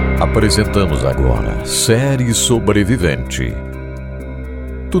 Apresentamos agora Série Sobrevivente.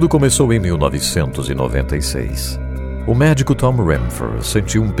 Tudo começou em 1996. O médico Tom Renfrew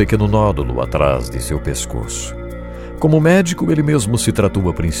sentiu um pequeno nódulo atrás de seu pescoço. Como médico, ele mesmo se tratou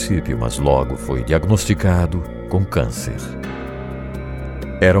a princípio, mas logo foi diagnosticado com câncer.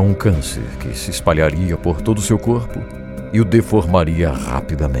 Era um câncer que se espalharia por todo o seu corpo e o deformaria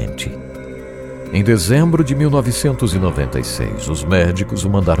rapidamente. Em dezembro de 1996, os médicos o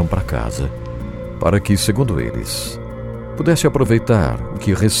mandaram para casa para que, segundo eles, pudesse aproveitar o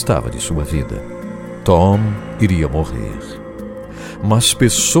que restava de sua vida. Tom iria morrer. Mas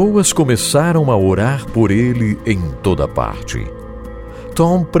pessoas começaram a orar por ele em toda parte.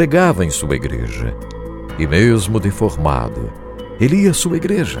 Tom pregava em sua igreja e, mesmo deformado, ele ia à sua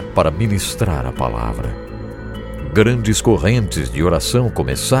igreja para ministrar a palavra. Grandes correntes de oração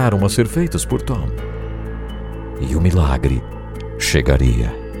começaram a ser feitas por Tom. E o milagre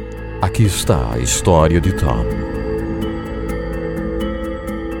chegaria. Aqui está a história de Tom.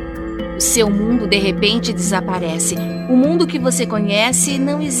 O seu mundo de repente desaparece. O mundo que você conhece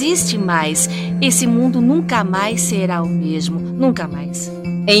não existe mais. Esse mundo nunca mais será o mesmo. Nunca mais.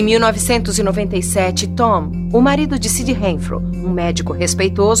 Em 1997, Tom, o marido de Sid Renfrew, um médico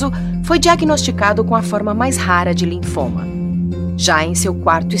respeitoso, foi diagnosticado com a forma mais rara de linfoma, já em seu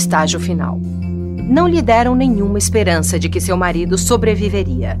 4º estágio final. Não lhe deram nenhuma esperança de que seu marido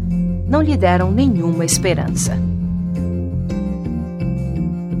sobreviveria. Não lhe deram nenhuma esperança.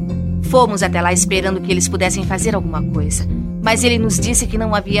 Fomos até lá esperando que eles pudessem fazer alguma coisa. Mas ele nos disse que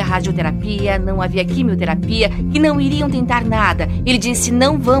não havia radioterapia, não havia quimioterapia, que não iriam tentar nada. Ele disse,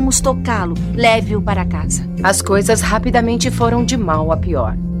 não vamos tocá-lo, leve-o para casa. As coisas rapidamente foram de mal a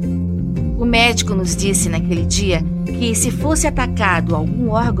pior. O médico nos disse naquele dia que se fosse atacado algum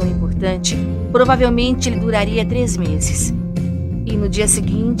órgão importante, provavelmente ele duraria 3 meses. E no dia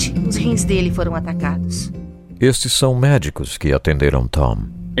seguinte, os rins dele foram atacados. Estes são médicos que atenderam Tom.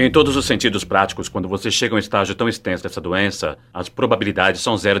 Em todos os sentidos práticos, quando você chega a um estágio tão extenso dessa doença, as probabilidades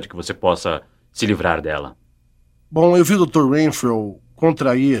são 0 de que você possa se livrar dela. Bom, eu vi o Dr. Renfrew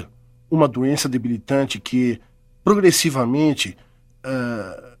contrair uma doença debilitante que, progressivamente,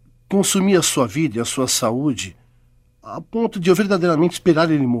 consumia a sua vida e a sua saúde, a ponto de eu verdadeiramente esperar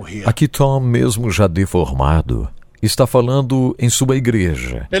ele morrer. Aqui Tom, mesmo já deformado, está falando em sua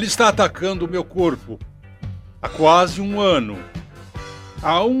igreja. Ele está atacando o meu corpo há quase 1 ano.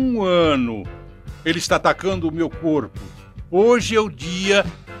 Há 1 ano, ele está atacando o meu corpo. Hoje é o dia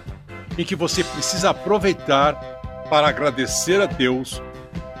em que você precisa aproveitar para agradecer a Deus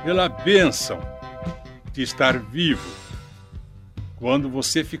pela bênção de estar vivo. Quando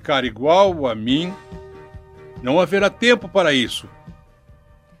você ficar igual a mim, não haverá tempo para isso.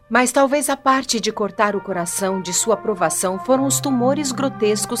 Mas talvez a parte de cortar o coração de sua aprovação foram os tumores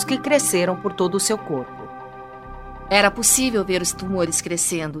grotescos que cresceram por todo o seu corpo. Era possível ver os tumores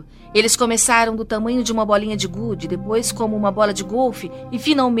crescendo. Eles começaram do tamanho de uma bolinha de gude, depois como uma bola de golfe e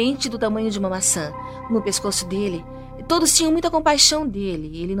finalmente do tamanho de uma maçã. No pescoço dele, todos tinham muita compaixão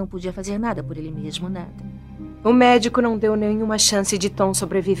dele e ele não podia fazer nada por ele mesmo, nada. O médico não deu nenhuma chance de Tom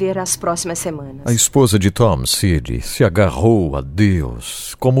sobreviver às próximas semanas. A esposa de Tom, Sid, se agarrou a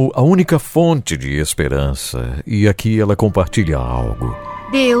Deus como a única fonte de esperança e aqui ela compartilha algo.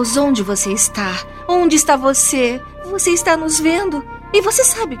 Deus, onde você está? Onde está você? Você está nos vendo? E você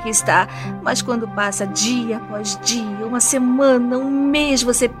sabe que está. Mas quando passa dia após dia, uma semana, um mês,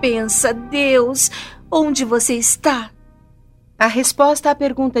 você pensa, Deus, onde você está? A resposta à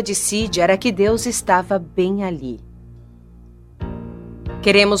pergunta de Sid era que Deus estava bem ali.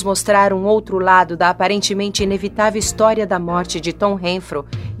 Queremos mostrar um outro lado da aparentemente inevitável história da morte de Tom Renfrew,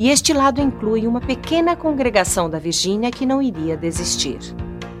 e este lado inclui uma pequena congregação da Virgínia que não iria desistir.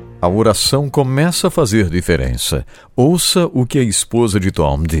 A oração começa a fazer diferença. Ouça o que a esposa de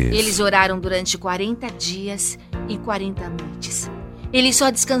Tom diz. Eles oraram durante 40 dias e 40 noites. Eles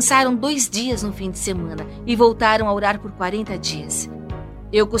só descansaram 2 dias no fim de semana e voltaram a orar por 40 dias.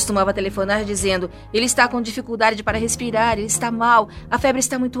 Eu costumava telefonar dizendo, ele está com dificuldade para respirar, ele está mal, a febre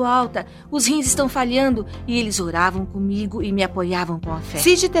está muito alta, os rins estão falhando, e eles oravam comigo e me apoiavam com a fé.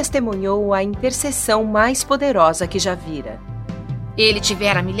 Sid testemunhou a intercessão mais poderosa que já vira. Ele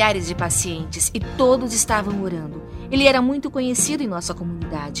tivera milhares de pacientes e todos estavam orando. Ele era muito conhecido em nossa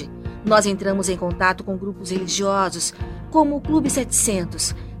comunidade. Nós entramos em contato com grupos religiosos, como o Clube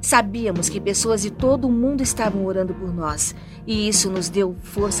 700. Sabíamos que pessoas de todo o mundo estavam orando por nós, e isso nos deu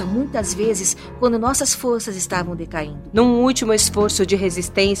força muitas vezes quando nossas forças estavam decaindo. Num último esforço de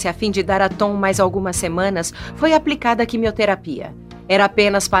resistência a fim de dar a Tom mais algumas semanas, foi aplicada a quimioterapia. Era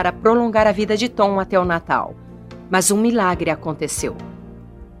apenas para prolongar a vida de Tom até o Natal. Mas um milagre aconteceu.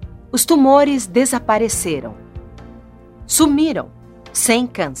 Os tumores desapareceram. Sumiram, sem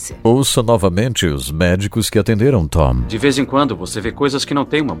câncer. Ouça novamente os médicos que atenderam Tom. De vez em quando você vê coisas que não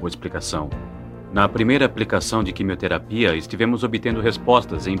têm uma boa explicação. Na primeira aplicação de quimioterapia, estivemos obtendo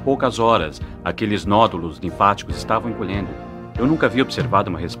respostas em poucas horas. Aqueles nódulos linfáticos estavam encolhendo. Eu nunca havia observado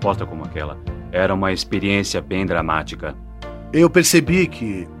uma resposta como aquela. Era uma experiência bem dramática. Eu percebi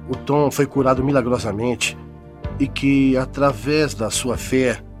que o Tom foi curado milagrosamente e que, através da sua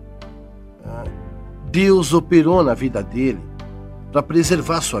fé, Deus operou na vida dele para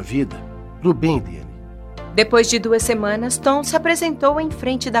preservar sua vida, para o bem dele. Depois de 2 semanas, Tom se apresentou em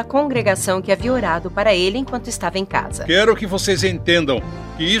frente da congregação que havia orado para ele enquanto estava em casa. Quero que vocês entendam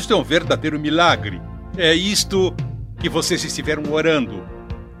que isto é um verdadeiro milagre. É isto que vocês estiveram orando.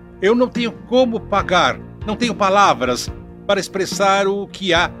 Eu não tenho como pagar, não tenho palavras para expressar o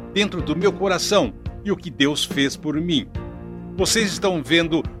que há dentro do meu coração e o que Deus fez por mim. Vocês estão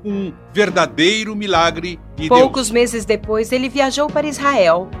vendo um verdadeiro milagre de Deus. Poucos meses depois, ele viajou para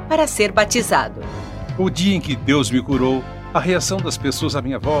Israel para ser batizado. O dia em que Deus me curou, a reação das pessoas à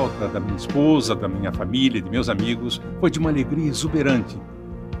minha volta, da minha esposa, da minha família, de meus amigos, foi de uma alegria exuberante.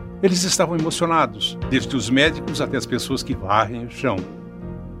 Eles estavam emocionados, desde os médicos até as pessoas que varrem o chão.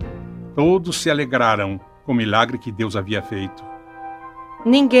 Todos se alegraram com o milagre que Deus havia feito.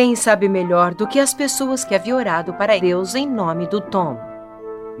 Ninguém sabe melhor do que as pessoas que haviam orado para Deus em nome do Tom.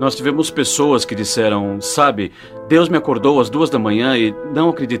 Nós tivemos pessoas que disseram, sabe, Deus me acordou às 2 da manhã e não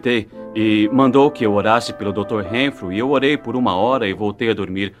acreditei. E mandou que eu orasse pelo Dr. Renfrew e eu orei por 1 hora e voltei a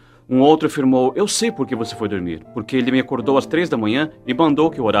dormir. Um outro afirmou, eu sei por que você foi dormir, porque ele me acordou às 3 da manhã e mandou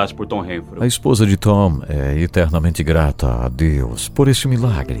que eu orasse por Tom Renfrew. A esposa de Tom é eternamente grata a Deus por esse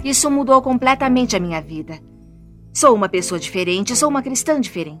milagre. Isso mudou completamente a minha vida. Sou uma pessoa diferente, sou uma cristã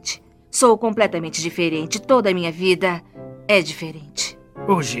diferente. Sou completamente diferente, toda a minha vida é diferente.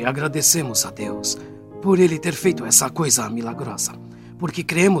 Hoje agradecemos a Deus por Ele ter feito essa coisa milagrosa, porque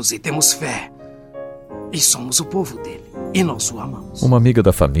cremos e temos fé. E somos o povo dele, e nós o amamos. Uma amiga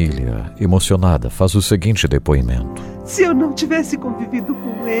da família, emocionada, faz o seguinte depoimento. Se eu não tivesse convivido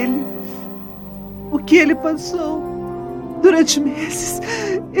com ele, o que ele passou durante meses,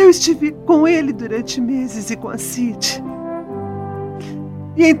 eu estive com ele durante meses e com a Cid.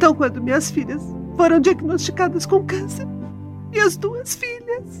 E então, quando minhas filhas foram diagnosticadas com câncer, e as 2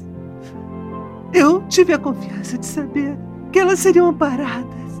 filhas, eu tive a confiança de saber que elas seriam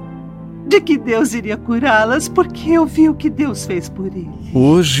amparadas, de que Deus iria curá-las, porque eu vi o que Deus fez por ele.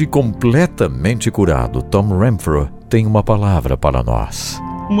 Hoje, completamente curado, Tom Renfrew tem uma palavra para nós.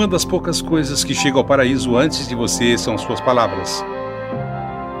 Uma das poucas coisas que chega ao paraíso antes de você são suas palavras.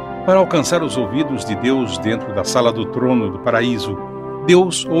 Para alcançar os ouvidos de Deus dentro da sala do trono do paraíso,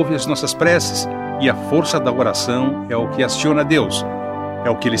 Deus ouve as nossas preces e a força da oração é o que aciona Deus. É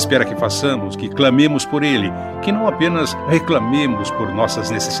o que Ele espera que façamos, que clamemos por Ele, que não apenas reclamemos por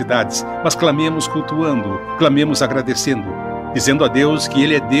nossas necessidades, mas clamemos cultuando, clamemos agradecendo, dizendo a Deus que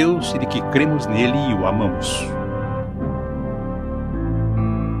Ele é Deus e de que cremos nele e o amamos.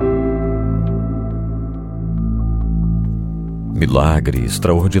 Milagre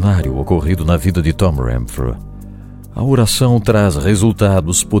extraordinário ocorrido na vida de Tom Renfrew. A oração traz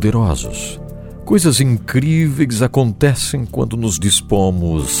resultados poderosos. Coisas incríveis acontecem quando nos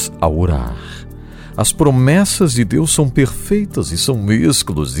dispomos a orar. As promessas de Deus são perfeitas e são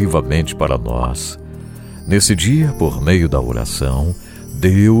exclusivamente para nós. Nesse dia, por meio da oração,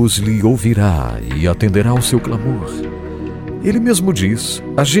 Deus lhe ouvirá e atenderá ao seu clamor. Ele mesmo diz,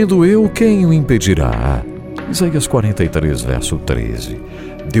 agindo eu, quem o impedirá? Isaías 43, verso 13.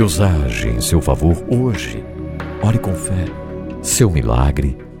 Deus age em seu favor hoje. Ore com fé. Seu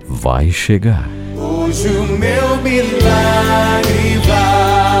milagre vai chegar. Hoje o meu milagre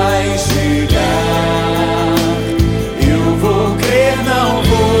vai chegar. Eu vou crer, não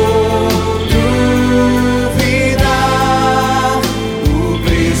vou duvidar. O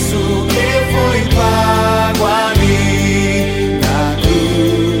preço que foi pago a mim na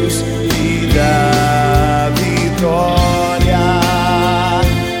cruz e da vitória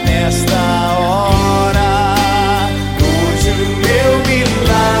nesta hora. Hoje o meu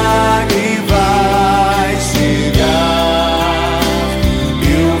milagre vai chegar.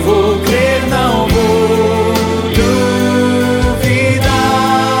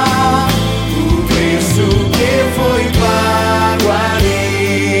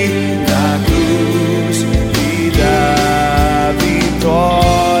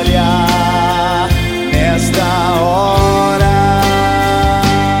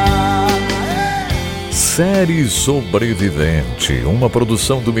 Série Sobrevivente, uma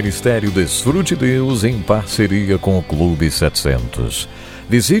produção do Ministério DesfruteDeus em parceria com o Clube 700.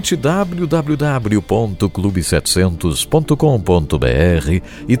 Visite www.clube700.com.br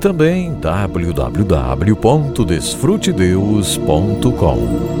e também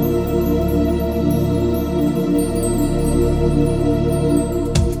www.desfrutedeus.com.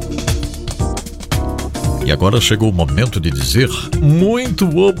 E agora chegou o momento de dizer muito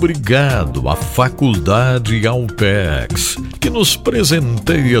obrigado à Faculdade Alpex, que nos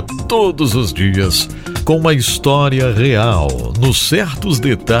presenteia todos os dias com uma história real, nos certos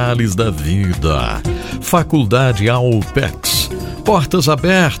detalhes da vida. Faculdade Alpex, portas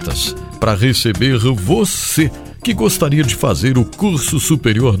abertas para receber você que gostaria de fazer o curso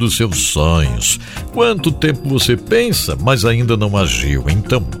superior dos seus sonhos. Quanto tempo você pensa, mas ainda não agiu?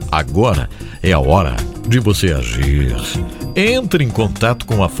 Então, agora é a hora de você agir. Entre em contato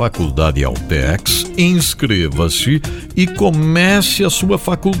com a Faculdade Alpex, inscreva-se e comece a sua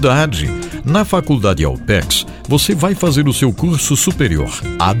faculdade. Na Faculdade Alpex, você vai fazer o seu curso superior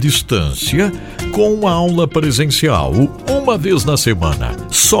à distância, com aula presencial, uma vez na semana,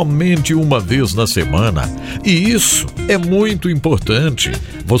 somente uma vez na semana. E isso é muito importante,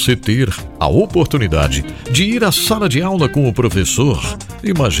 você ter a oportunidade de ir à sala de aula com o professor.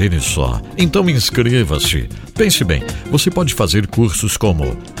 Imagine só. Então inscreva-se. Pense bem, você pode fazer cursos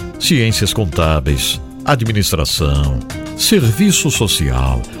como ciências contábeis, administração, serviço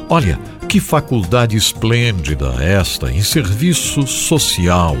social. Olha, que faculdade esplêndida esta em serviço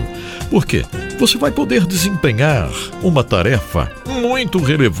social. Por quê? Você vai poder desempenhar uma tarefa muito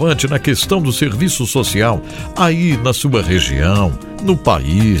relevante na questão do serviço social aí na sua região, no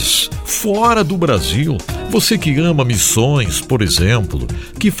país, fora do Brasil. Você que ama missões, por exemplo,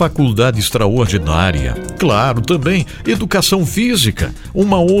 que faculdade extraordinária. Claro, também educação física,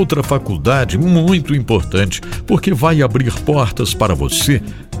 uma outra faculdade muito importante, porque vai abrir portas para você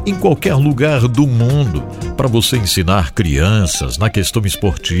em qualquer lugar do mundo, para você ensinar crianças na questão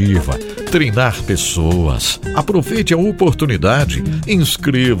esportiva, treinar pessoas. Aproveite a oportunidade,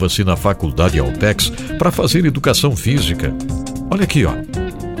 inscreva-se na Faculdade Alpex para fazer educação física. Olha aqui, ó.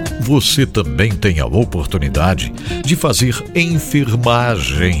 Você também tem a oportunidade de fazer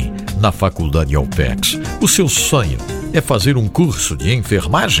enfermagem na Faculdade Alpex. O seu sonho é fazer um curso de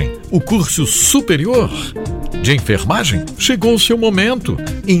enfermagem? O curso superior de enfermagem? Chegou o seu momento.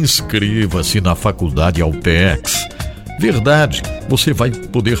 Inscreva-se na Faculdade Alpex. Verdade, você vai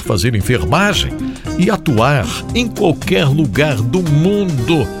poder fazer enfermagem e atuar em qualquer lugar do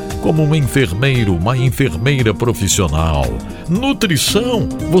mundo como um enfermeiro, uma enfermeira profissional. Nutrição,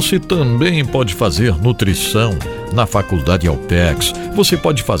 você também pode fazer nutrição na Faculdade Alpex. Você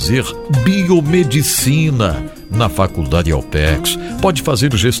pode fazer biomedicina na Faculdade Alpex. Pode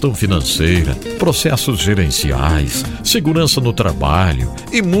fazer gestão financeira, processos gerenciais, segurança no trabalho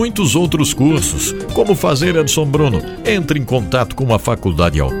e muitos outros cursos. Como fazer, Edson Bruno? Entre em contato com a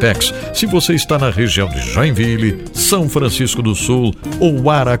Faculdade Alpex se você está na região de Joinville, São Francisco do Sul ou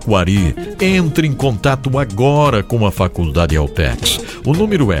Araquari. Entre em contato agora com a Faculdade Alpex. O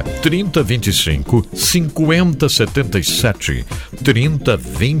número é 3025 5077.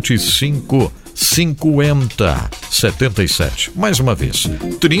 3025 5077. Mais uma vez,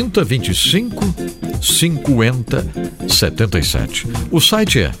 3025 5077. O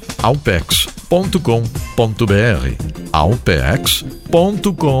site é alpex.com.br.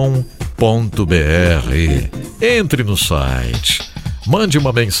 alpex.com.br. Entre no site. Mande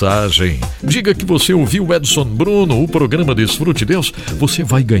uma mensagem, diga que você ouviu o Edson Bruno, o programa DesfruteDeus, você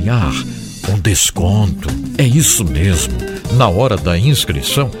vai ganhar um desconto. É isso mesmo. Na hora da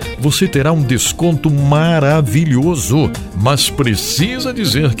inscrição, você terá um desconto maravilhoso. Mas precisa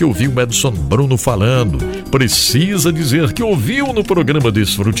dizer que ouviu o Edson Bruno falando. Precisa dizer que ouviu no programa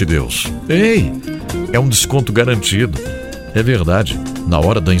DesfruteDeus. Ei, é um desconto garantido. É verdade. Na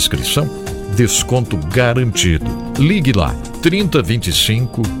hora da inscrição, desconto garantido. Ligue lá,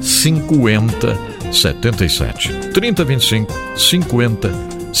 3025 5077. 3025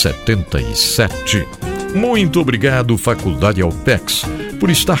 5077. Muito obrigado, Faculdade Alpex, por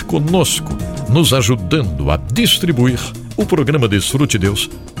estar conosco, nos ajudando a distribuir o programa DesfruteDeus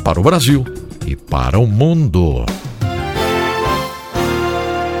para o Brasil e para o mundo.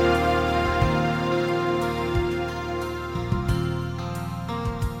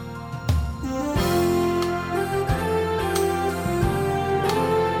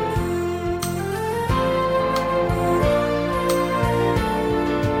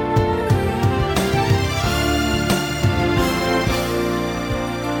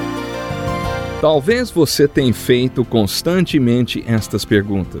 Talvez você tenha feito constantemente estas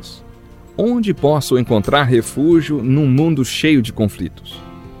perguntas. onde posso encontrar refúgio num mundo cheio de conflitos?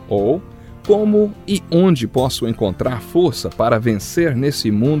 Ou como e onde posso encontrar força para vencer nesse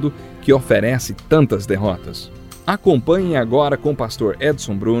mundo que oferece tantas derrotas? Acompanhe agora com o pastor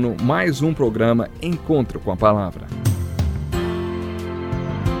Edson Bruno mais um programa Encontro com a Palavra.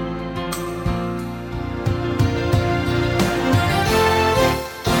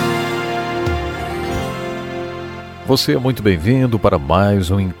 Você é muito bem-vindo para mais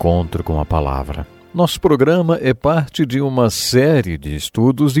um Encontro com a Palavra. Nosso programa é parte de uma série de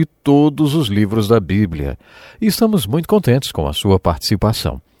estudos de todos os livros da Bíblia e estamos muito contentes com a sua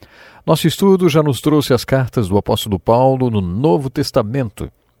participação. Nosso estudo já nos trouxe as cartas do apóstolo Paulo no Novo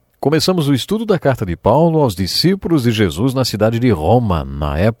Testamento. Começamos o estudo da carta de Paulo aos discípulos de Jesus na cidade de Roma,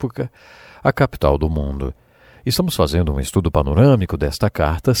 na época, a capital do mundo. Estamos fazendo um estudo panorâmico desta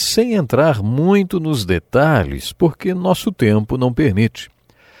carta sem entrar muito nos detalhes, porque nosso tempo não permite.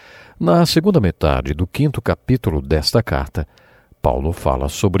 Na segunda metade do 5º capítulo desta carta, Paulo fala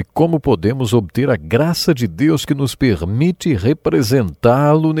sobre como podemos obter a graça de Deus que nos permite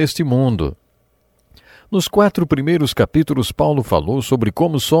representá-lo neste mundo. Nos 4 primeiros capítulos, Paulo falou sobre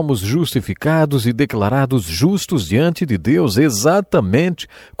como somos justificados e declarados justos diante de Deus, exatamente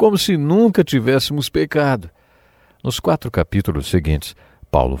como se nunca tivéssemos pecado. Nos 4 capítulos seguintes,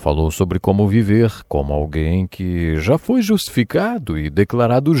 Paulo falou sobre como viver como alguém que já foi justificado e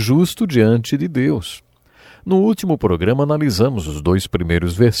declarado justo diante de Deus. No último programa, analisamos os 2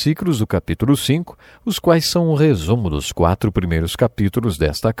 primeiros versículos do capítulo 5, os quais são um resumo dos 4 primeiros capítulos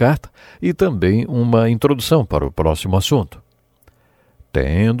desta carta e também uma introdução para o próximo assunto.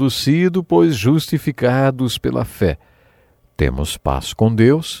 Tendo sido, pois, justificados pela fé, temos paz com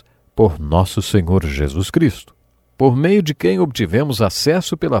Deus por nosso Senhor Jesus Cristo, por meio de quem obtivemos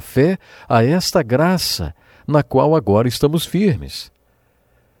acesso pela fé a esta graça, na qual agora estamos firmes.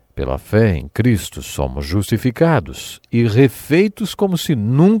 Pela fé em Cristo somos justificados e refeitos como se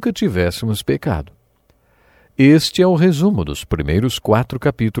nunca tivéssemos pecado. Este é o resumo dos primeiros 4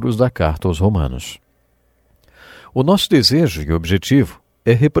 capítulos da carta aos Romanos. O nosso desejo e objetivo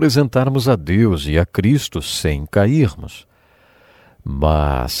é representarmos a Deus e a Cristo sem cairmos.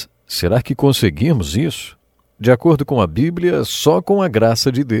 Mas será que conseguimos isso? De acordo com a Bíblia, só com a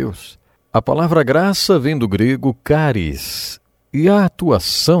graça de Deus. A palavra graça vem do grego charis, e a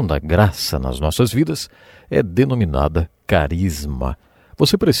atuação da graça nas nossas vidas é denominada carisma.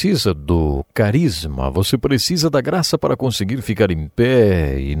 Você precisa do carisma, você precisa da graça para conseguir ficar em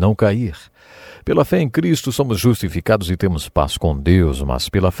pé e não cair. Pela fé em Cristo somos justificados e temos paz com Deus, mas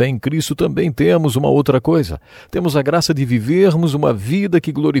pela fé em Cristo também temos uma outra coisa. Temos a graça de vivermos uma vida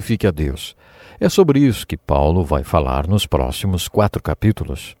que glorifique a Deus. É sobre isso que Paulo vai falar nos próximos 4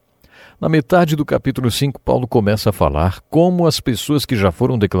 capítulos. Na metade do capítulo 5, Paulo começa a falar como as pessoas que já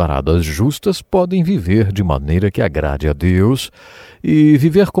foram declaradas justas podem viver de maneira que agrade a Deus e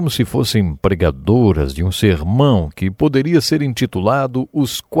viver como se fossem pregadoras de um sermão que poderia ser intitulado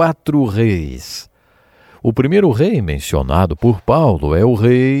Os 4 Reis. O primeiro rei mencionado por Paulo é o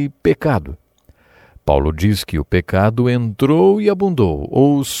rei pecado. Paulo diz que o pecado entrou e abundou,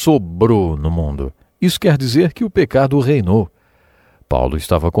 ou sobrou no mundo. Isso quer dizer que o pecado reinou. Paulo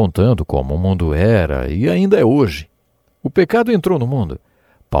estava contando como o mundo era e ainda é hoje. O pecado entrou no mundo.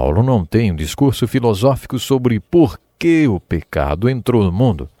 Paulo não tem um discurso filosófico sobre por que o pecado entrou no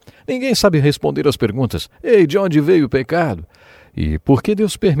mundo. Ninguém sabe responder as perguntas: ei, de onde veio o pecado? E por que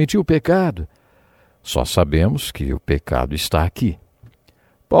Deus permitiu o pecado? Só sabemos que o pecado está aqui.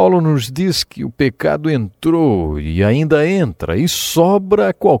 Paulo nos diz que o pecado entrou e ainda entra e sobra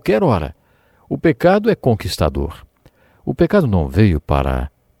a qualquer hora. O pecado é conquistador. O pecado não veio para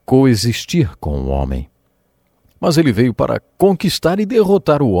coexistir com o homem, mas ele veio para conquistar e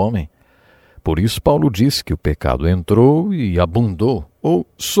derrotar o homem. Por isso Paulo diz que o pecado entrou e abundou, ou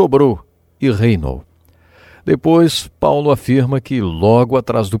sobrou e reinou. Depois, Paulo afirma que logo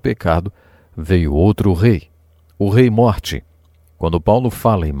atrás do pecado veio outro rei, o rei morte. Quando Paulo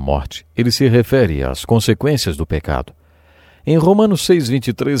fala em morte, ele se refere às consequências do pecado. Em Romanos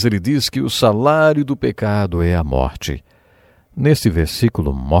 6,23 ele diz que o salário do pecado é a morte. Neste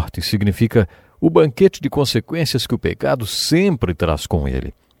versículo, morte significa o banquete de consequências que o pecado sempre traz com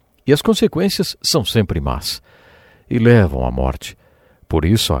ele. E as consequências são sempre más e levam à morte. Por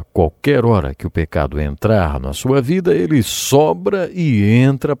isso, a qualquer hora que o pecado entrar na sua vida, ele sobra e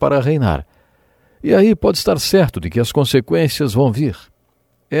entra para reinar. E aí pode estar certo de que as consequências vão vir.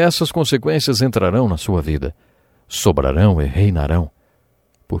 Essas consequências entrarão na sua vida, sobrarão e reinarão,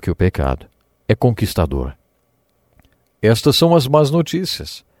 porque o pecado é conquistador. Estas são as más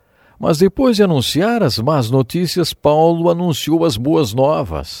notícias. Mas depois de anunciar as más notícias, Paulo anunciou as boas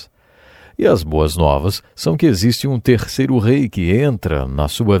novas. E as boas novas são que existe um terceiro rei que entra na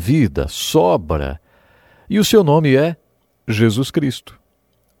sua vida, sobra, e o seu nome é Jesus Cristo.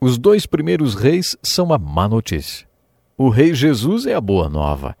 Os 2 primeiros reis são a má notícia. O rei Jesus é a boa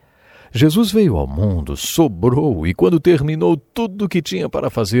nova. Jesus veio ao mundo, sobrou, e quando terminou tudo o que tinha para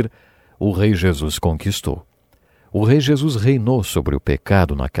fazer, o rei Jesus conquistou. O rei Jesus reinou sobre o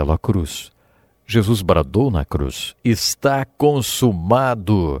pecado naquela cruz. Jesus bradou na cruz: está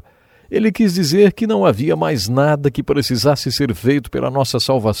consumado. Ele quis dizer que não havia mais nada que precisasse ser feito pela nossa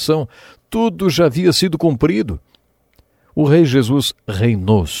salvação. Tudo já havia sido cumprido. O rei Jesus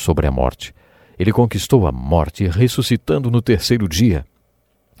reinou sobre a morte. Ele conquistou a morte, ressuscitando no terceiro dia.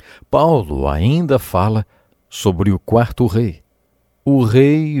 Paulo ainda fala sobre o 4º rei. O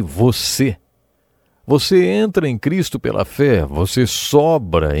rei você. Você entra em Cristo pela fé, você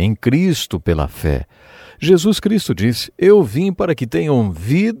sobra em Cristo pela fé. Jesus Cristo disse: eu vim para que tenham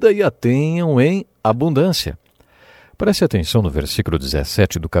vida e a tenham em abundância. Preste atenção no versículo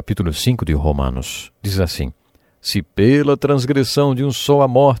 17 do capítulo 5 de Romanos. Diz assim: se pela transgressão de um só a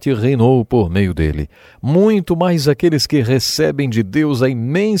morte reinou por meio dele, muito mais aqueles que recebem de Deus a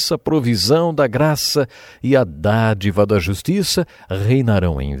imensa provisão da graça e a dádiva da justiça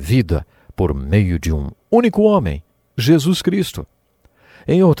reinarão em vida por meio de um único homem, Jesus Cristo.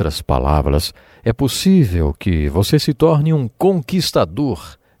 Em outras palavras, é possível que você se torne um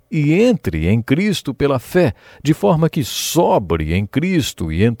conquistador e entre em Cristo pela fé, de forma que sobre em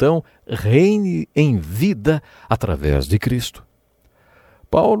Cristo e então reine em vida através de Cristo.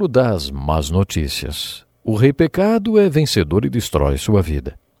 Paulo dá as más notícias. O rei pecado é vencedor e destrói sua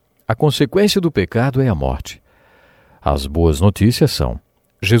vida. A consequência do pecado é a morte. As boas notícias são: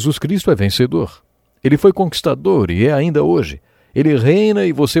 Jesus Cristo é vencedor. Ele foi conquistador e é ainda hoje. Ele reina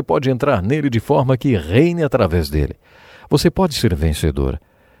e você pode entrar nele de forma que reine através dele. Você pode ser vencedor.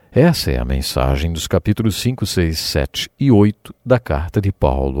 Essa é a mensagem dos capítulos 5, 6, 7 e 8 da carta de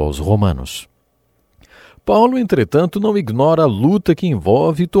Paulo aos Romanos. Paulo, entretanto, não ignora a luta que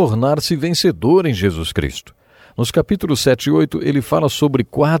envolve tornar-se vencedor em Jesus Cristo. Nos capítulos 7 e 8, ele fala sobre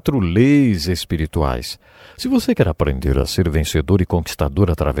 4 leis espirituais. Se você quer aprender a ser vencedor e conquistador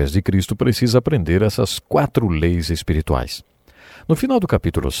através de Cristo, precisa aprender essas 4 leis espirituais. No final do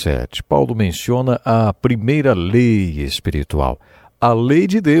capítulo 7, Paulo menciona a primeira lei espiritual, a lei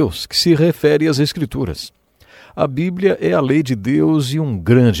de Deus, que se refere às Escrituras. A Bíblia é a lei de Deus e um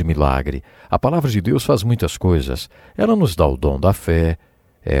grande milagre. A palavra de Deus faz muitas coisas. Ela nos dá o dom da fé,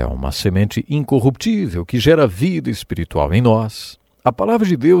 é uma semente incorruptível que gera vida espiritual em nós. A palavra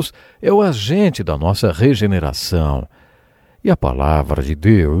de Deus é o agente da nossa regeneração. E a palavra de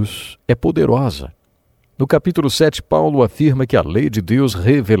Deus é poderosa. No capítulo 7, Paulo afirma que a lei de Deus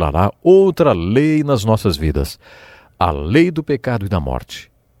revelará outra lei nas nossas vidas, a lei do pecado e da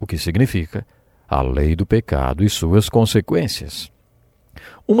morte, o que significa a lei do pecado e suas consequências.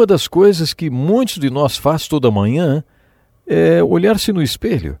 Uma das coisas que muitos de nós faz toda manhã é olhar-se no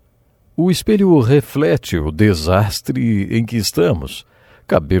espelho. O espelho reflete o desastre em que estamos.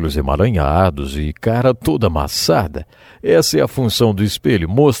 Cabelos emaranhados e cara toda amassada. Essa é a função do espelho,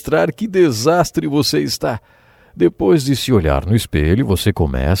 mostrar que desastre você está. Depois de se olhar no espelho, você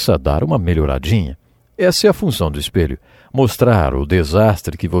começa a dar uma melhoradinha. Essa é a função do espelho, mostrar o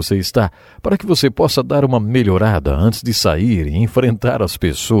desastre que você está, para que você possa dar uma melhorada antes de sair e enfrentar as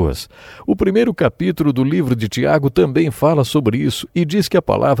pessoas. O primeiro capítulo do livro de Tiago também fala sobre isso e diz que a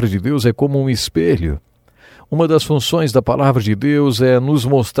palavra de Deus é como um espelho. Uma das funções da palavra de Deus é nos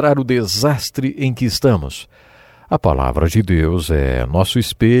mostrar o desastre em que estamos. A palavra de Deus é nosso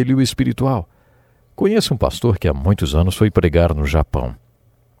espelho espiritual. Conheço um pastor que há muitos anos foi pregar no Japão.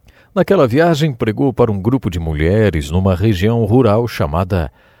 Naquela viagem, pregou para um grupo de mulheres numa região rural chamada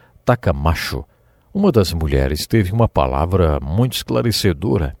Takamasho. Uma das mulheres teve uma palavra muito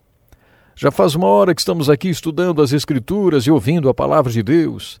esclarecedora. Já faz uma hora que estamos aqui estudando as Escrituras e ouvindo a palavra de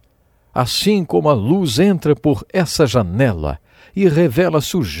Deus. Assim como a luz entra por essa janela e revela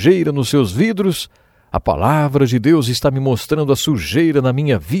sujeira nos seus vidros, a palavra de Deus está me mostrando a sujeira na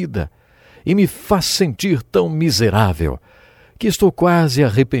minha vida e me faz sentir tão miserável que estou quase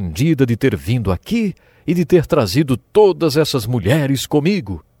arrependida de ter vindo aqui e de ter trazido todas essas mulheres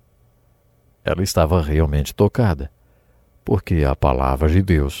comigo. Ela estava realmente tocada, porque a palavra de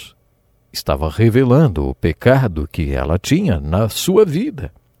Deus estava revelando o pecado que ela tinha na sua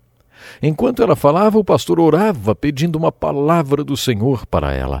vida. Enquanto ela falava, o pastor orava pedindo uma palavra do Senhor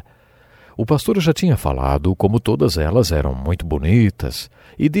para ela. O pastor já tinha falado como todas elas eram muito bonitas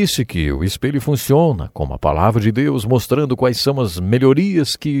e disse que o espelho funciona como a palavra de Deus, mostrando quais são as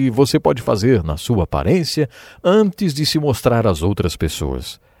melhorias que você pode fazer na sua aparência antes de se mostrar às outras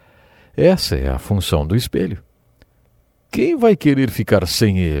pessoas. Essa é a função do espelho. Quem vai querer ficar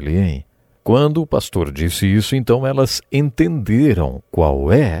sem ele, hein? Quando o pastor disse isso, então elas entenderam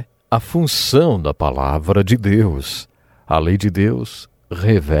qual é a função da palavra de Deus. A lei de Deus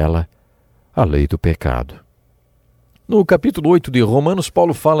revela a lei do pecado. No capítulo 8 de Romanos,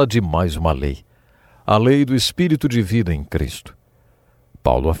 Paulo fala de mais uma lei, a lei do Espírito de vida em Cristo.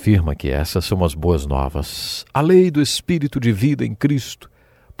 Paulo afirma que essas são as boas novas. A lei do Espírito de vida em Cristo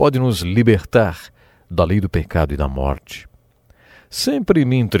pode nos libertar da lei do pecado e da morte. Sempre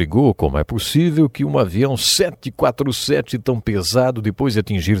me intrigou como é possível que um avião 747 tão pesado, depois de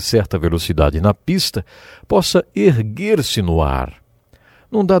atingir certa velocidade na pista, possa erguer-se no ar.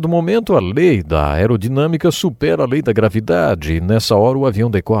 Num dado momento, a lei da aerodinâmica supera a lei da gravidade e, nessa hora, o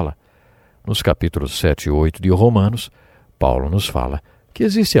avião decola. Nos capítulos 7 e 8 de Romanos, Paulo nos fala que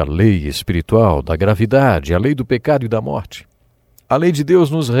existe a lei espiritual da gravidade, a lei do pecado e da morte. A lei de Deus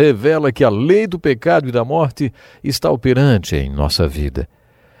nos revela que a lei do pecado e da morte está operante em nossa vida.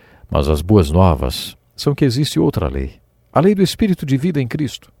 Mas as boas novas são que existe outra lei, a lei do Espírito de vida em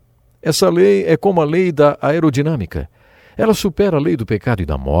Cristo. Essa lei é como a lei da aerodinâmica. Ela supera a lei do pecado e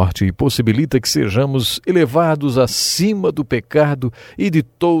da morte e possibilita que sejamos elevados acima do pecado e de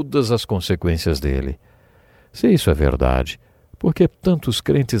todas as consequências dele. Se isso é verdade, por que tantos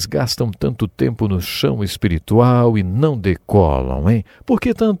crentes gastam tanto tempo no chão espiritual e não decolam, hein? Por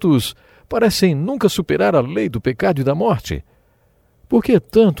que tantos parecem nunca superar a lei do pecado e da morte? Por que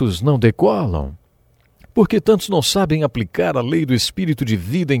tantos não decolam? Por que tantos não sabem aplicar a lei do Espírito de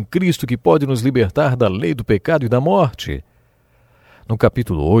vida em Cristo que pode nos libertar da lei do pecado e da morte? No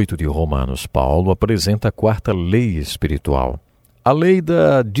capítulo 8 de Romanos, Paulo apresenta a quarta lei espiritual, a lei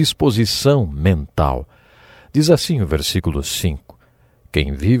da disposição mental. Diz assim o versículo 5: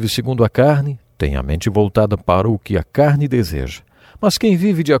 Quem vive segundo a carne tem a mente voltada para o que a carne deseja. Mas quem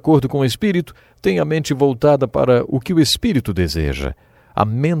vive de acordo com o Espírito tem a mente voltada para o que o Espírito deseja. A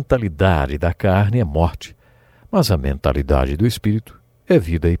mentalidade da carne é morte, mas a mentalidade do Espírito é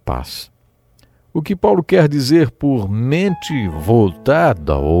vida e paz. O que Paulo quer dizer por mente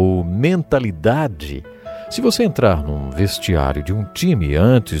voltada ou mentalidade? Se você entrar num vestiário de um time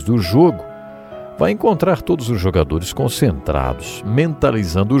antes do jogo, vai encontrar todos os jogadores concentrados,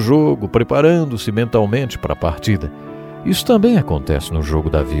 mentalizando o jogo, preparando-se mentalmente para a partida. Isso também acontece no jogo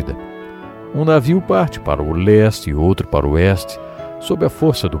da vida. Um navio parte para o leste e outro para o oeste, sob a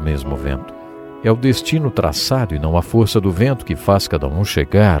força do mesmo vento. É o destino traçado e não a força do vento que faz cada um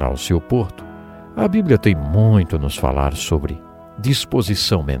chegar ao seu porto. A Bíblia tem muito a nos falar sobre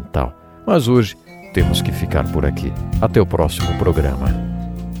disposição mental, mas hoje temos que ficar por aqui. Até o próximo programa.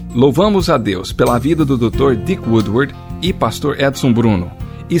 Louvamos a Deus pela vida do Dr. Dick Woodward e pastor Edson Bruno.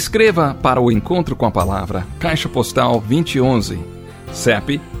 Escreva para o Encontro com a Palavra, Caixa Postal 2011,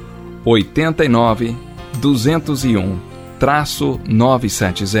 CEP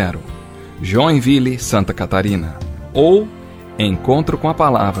 89-201-970, Joinville, Santa Catarina. Ou Encontro com a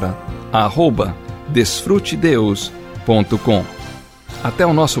Palavra, @DesfruteDeus.com. Até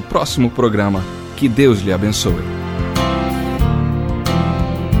o nosso próximo programa. Que Deus lhe abençoe.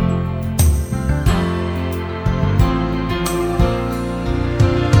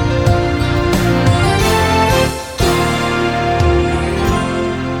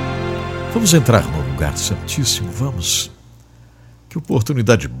 Vamos entrar no lugar santíssimo, vamos. Que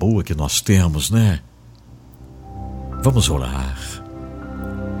oportunidade boa que nós temos, né? Vamos orar.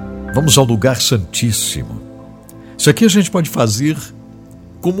 Vamos ao lugar santíssimo. Isso aqui a gente pode fazer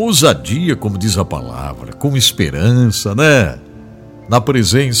com ousadia, como diz a palavra, com esperança, né? Na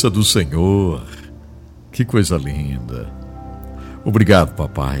presença do Senhor. Que coisa linda. Obrigado,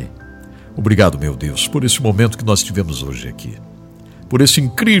 papai. Obrigado, meu Deus, por esse momento que nós tivemos hoje aqui. Por esse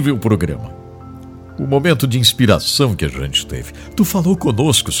incrível programa. O momento de inspiração que a gente teve. Tu falou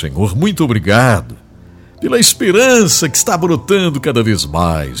conosco, Senhor. Muito obrigado pela esperança que está brotando cada vez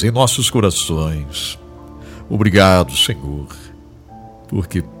mais em nossos corações. Obrigado, Senhor,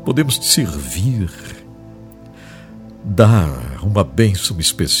 porque podemos te servir. Dar uma bênção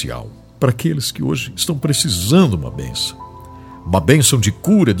especial para aqueles que hoje estão precisando de uma bênção. Uma bênção de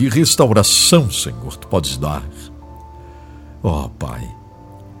cura, de restauração, Senhor, tu podes dar. Ó, Pai,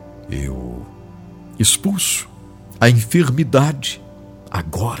 eu expulso a enfermidade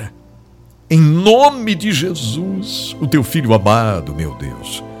agora, em nome de Jesus, o teu Filho amado, meu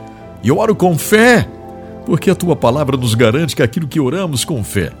Deus. E eu oro com fé, porque a tua palavra nos garante que aquilo que oramos com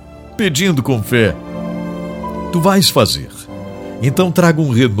fé, pedindo com fé, tu vais fazer. Então traga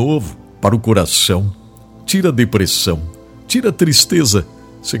um renovo para o coração, tira a depressão, tira a tristeza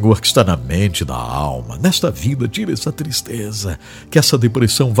Senhor, que está na mente, na alma, nesta vida, tira essa tristeza, que essa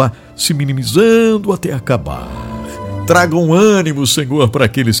depressão vá se minimizando até acabar. Traga um ânimo, Senhor, para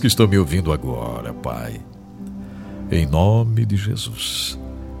aqueles que estão me ouvindo agora, Pai. Em nome de Jesus.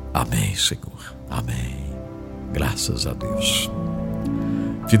 Amém, Senhor. Amém. Graças a Deus.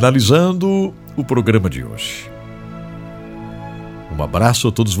 Finalizando o programa de hoje. Um abraço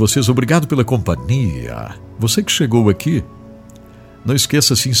a todos vocês, obrigado pela companhia. Você que chegou aqui, não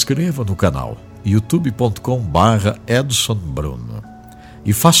esqueça, se inscreva no canal youtube.com/Edson Bruno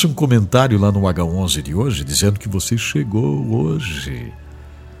e faça um comentário lá no H11 de hoje, dizendo que você chegou hoje.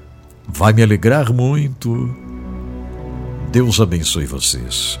 Vai me alegrar muito. Deus abençoe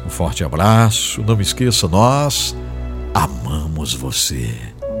vocês. Um forte abraço. Não me esqueça, nós amamos você.